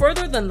no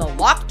further than the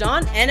Locked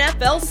On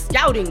NFL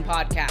Scouting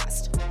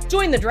Podcast.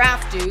 Join the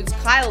draft dudes,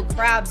 Kyle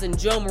Krabs and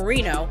Joe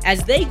Marino,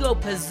 as they go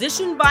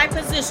position by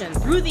position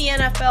through the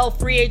NFL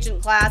free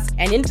agent class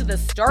and into the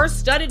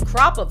star-studded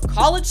crop of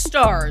college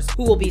stars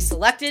who will be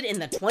selected in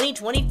the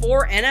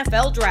 2024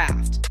 NFL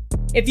Draft.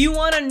 If you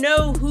want to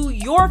know who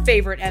your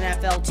favorite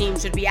NFL team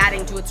should be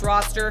adding to its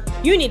roster,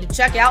 you need to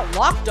check out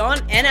Locked On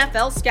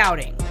NFL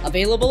Scouting,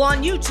 available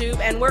on YouTube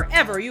and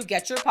wherever you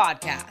get your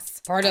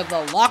podcasts. Part of the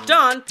Locked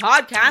On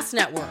Podcast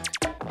Network,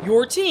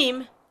 your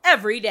team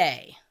every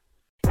day.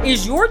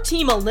 Is your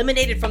team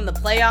eliminated from the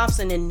playoffs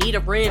and in need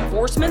of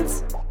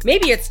reinforcements?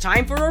 Maybe it's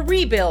time for a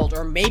rebuild,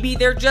 or maybe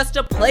they're just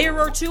a player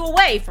or two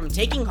away from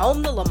taking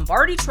home the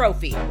Lombardi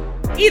Trophy.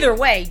 Either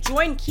way,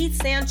 join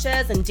Keith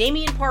Sanchez and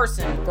Damian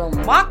Parson for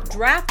Mock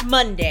Draft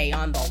Monday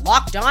on the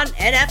Locked On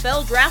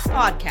NFL Draft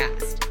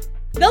Podcast.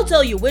 They'll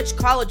tell you which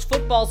college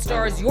football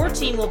stars your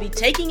team will be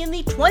taking in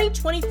the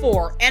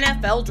 2024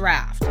 NFL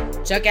Draft.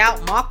 Check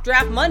out Mock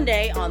Draft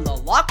Monday on the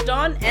Locked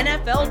On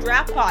NFL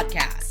Draft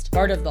Podcast,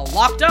 part of the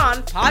Locked On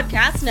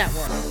Podcast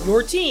Network,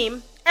 your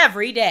team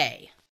every day.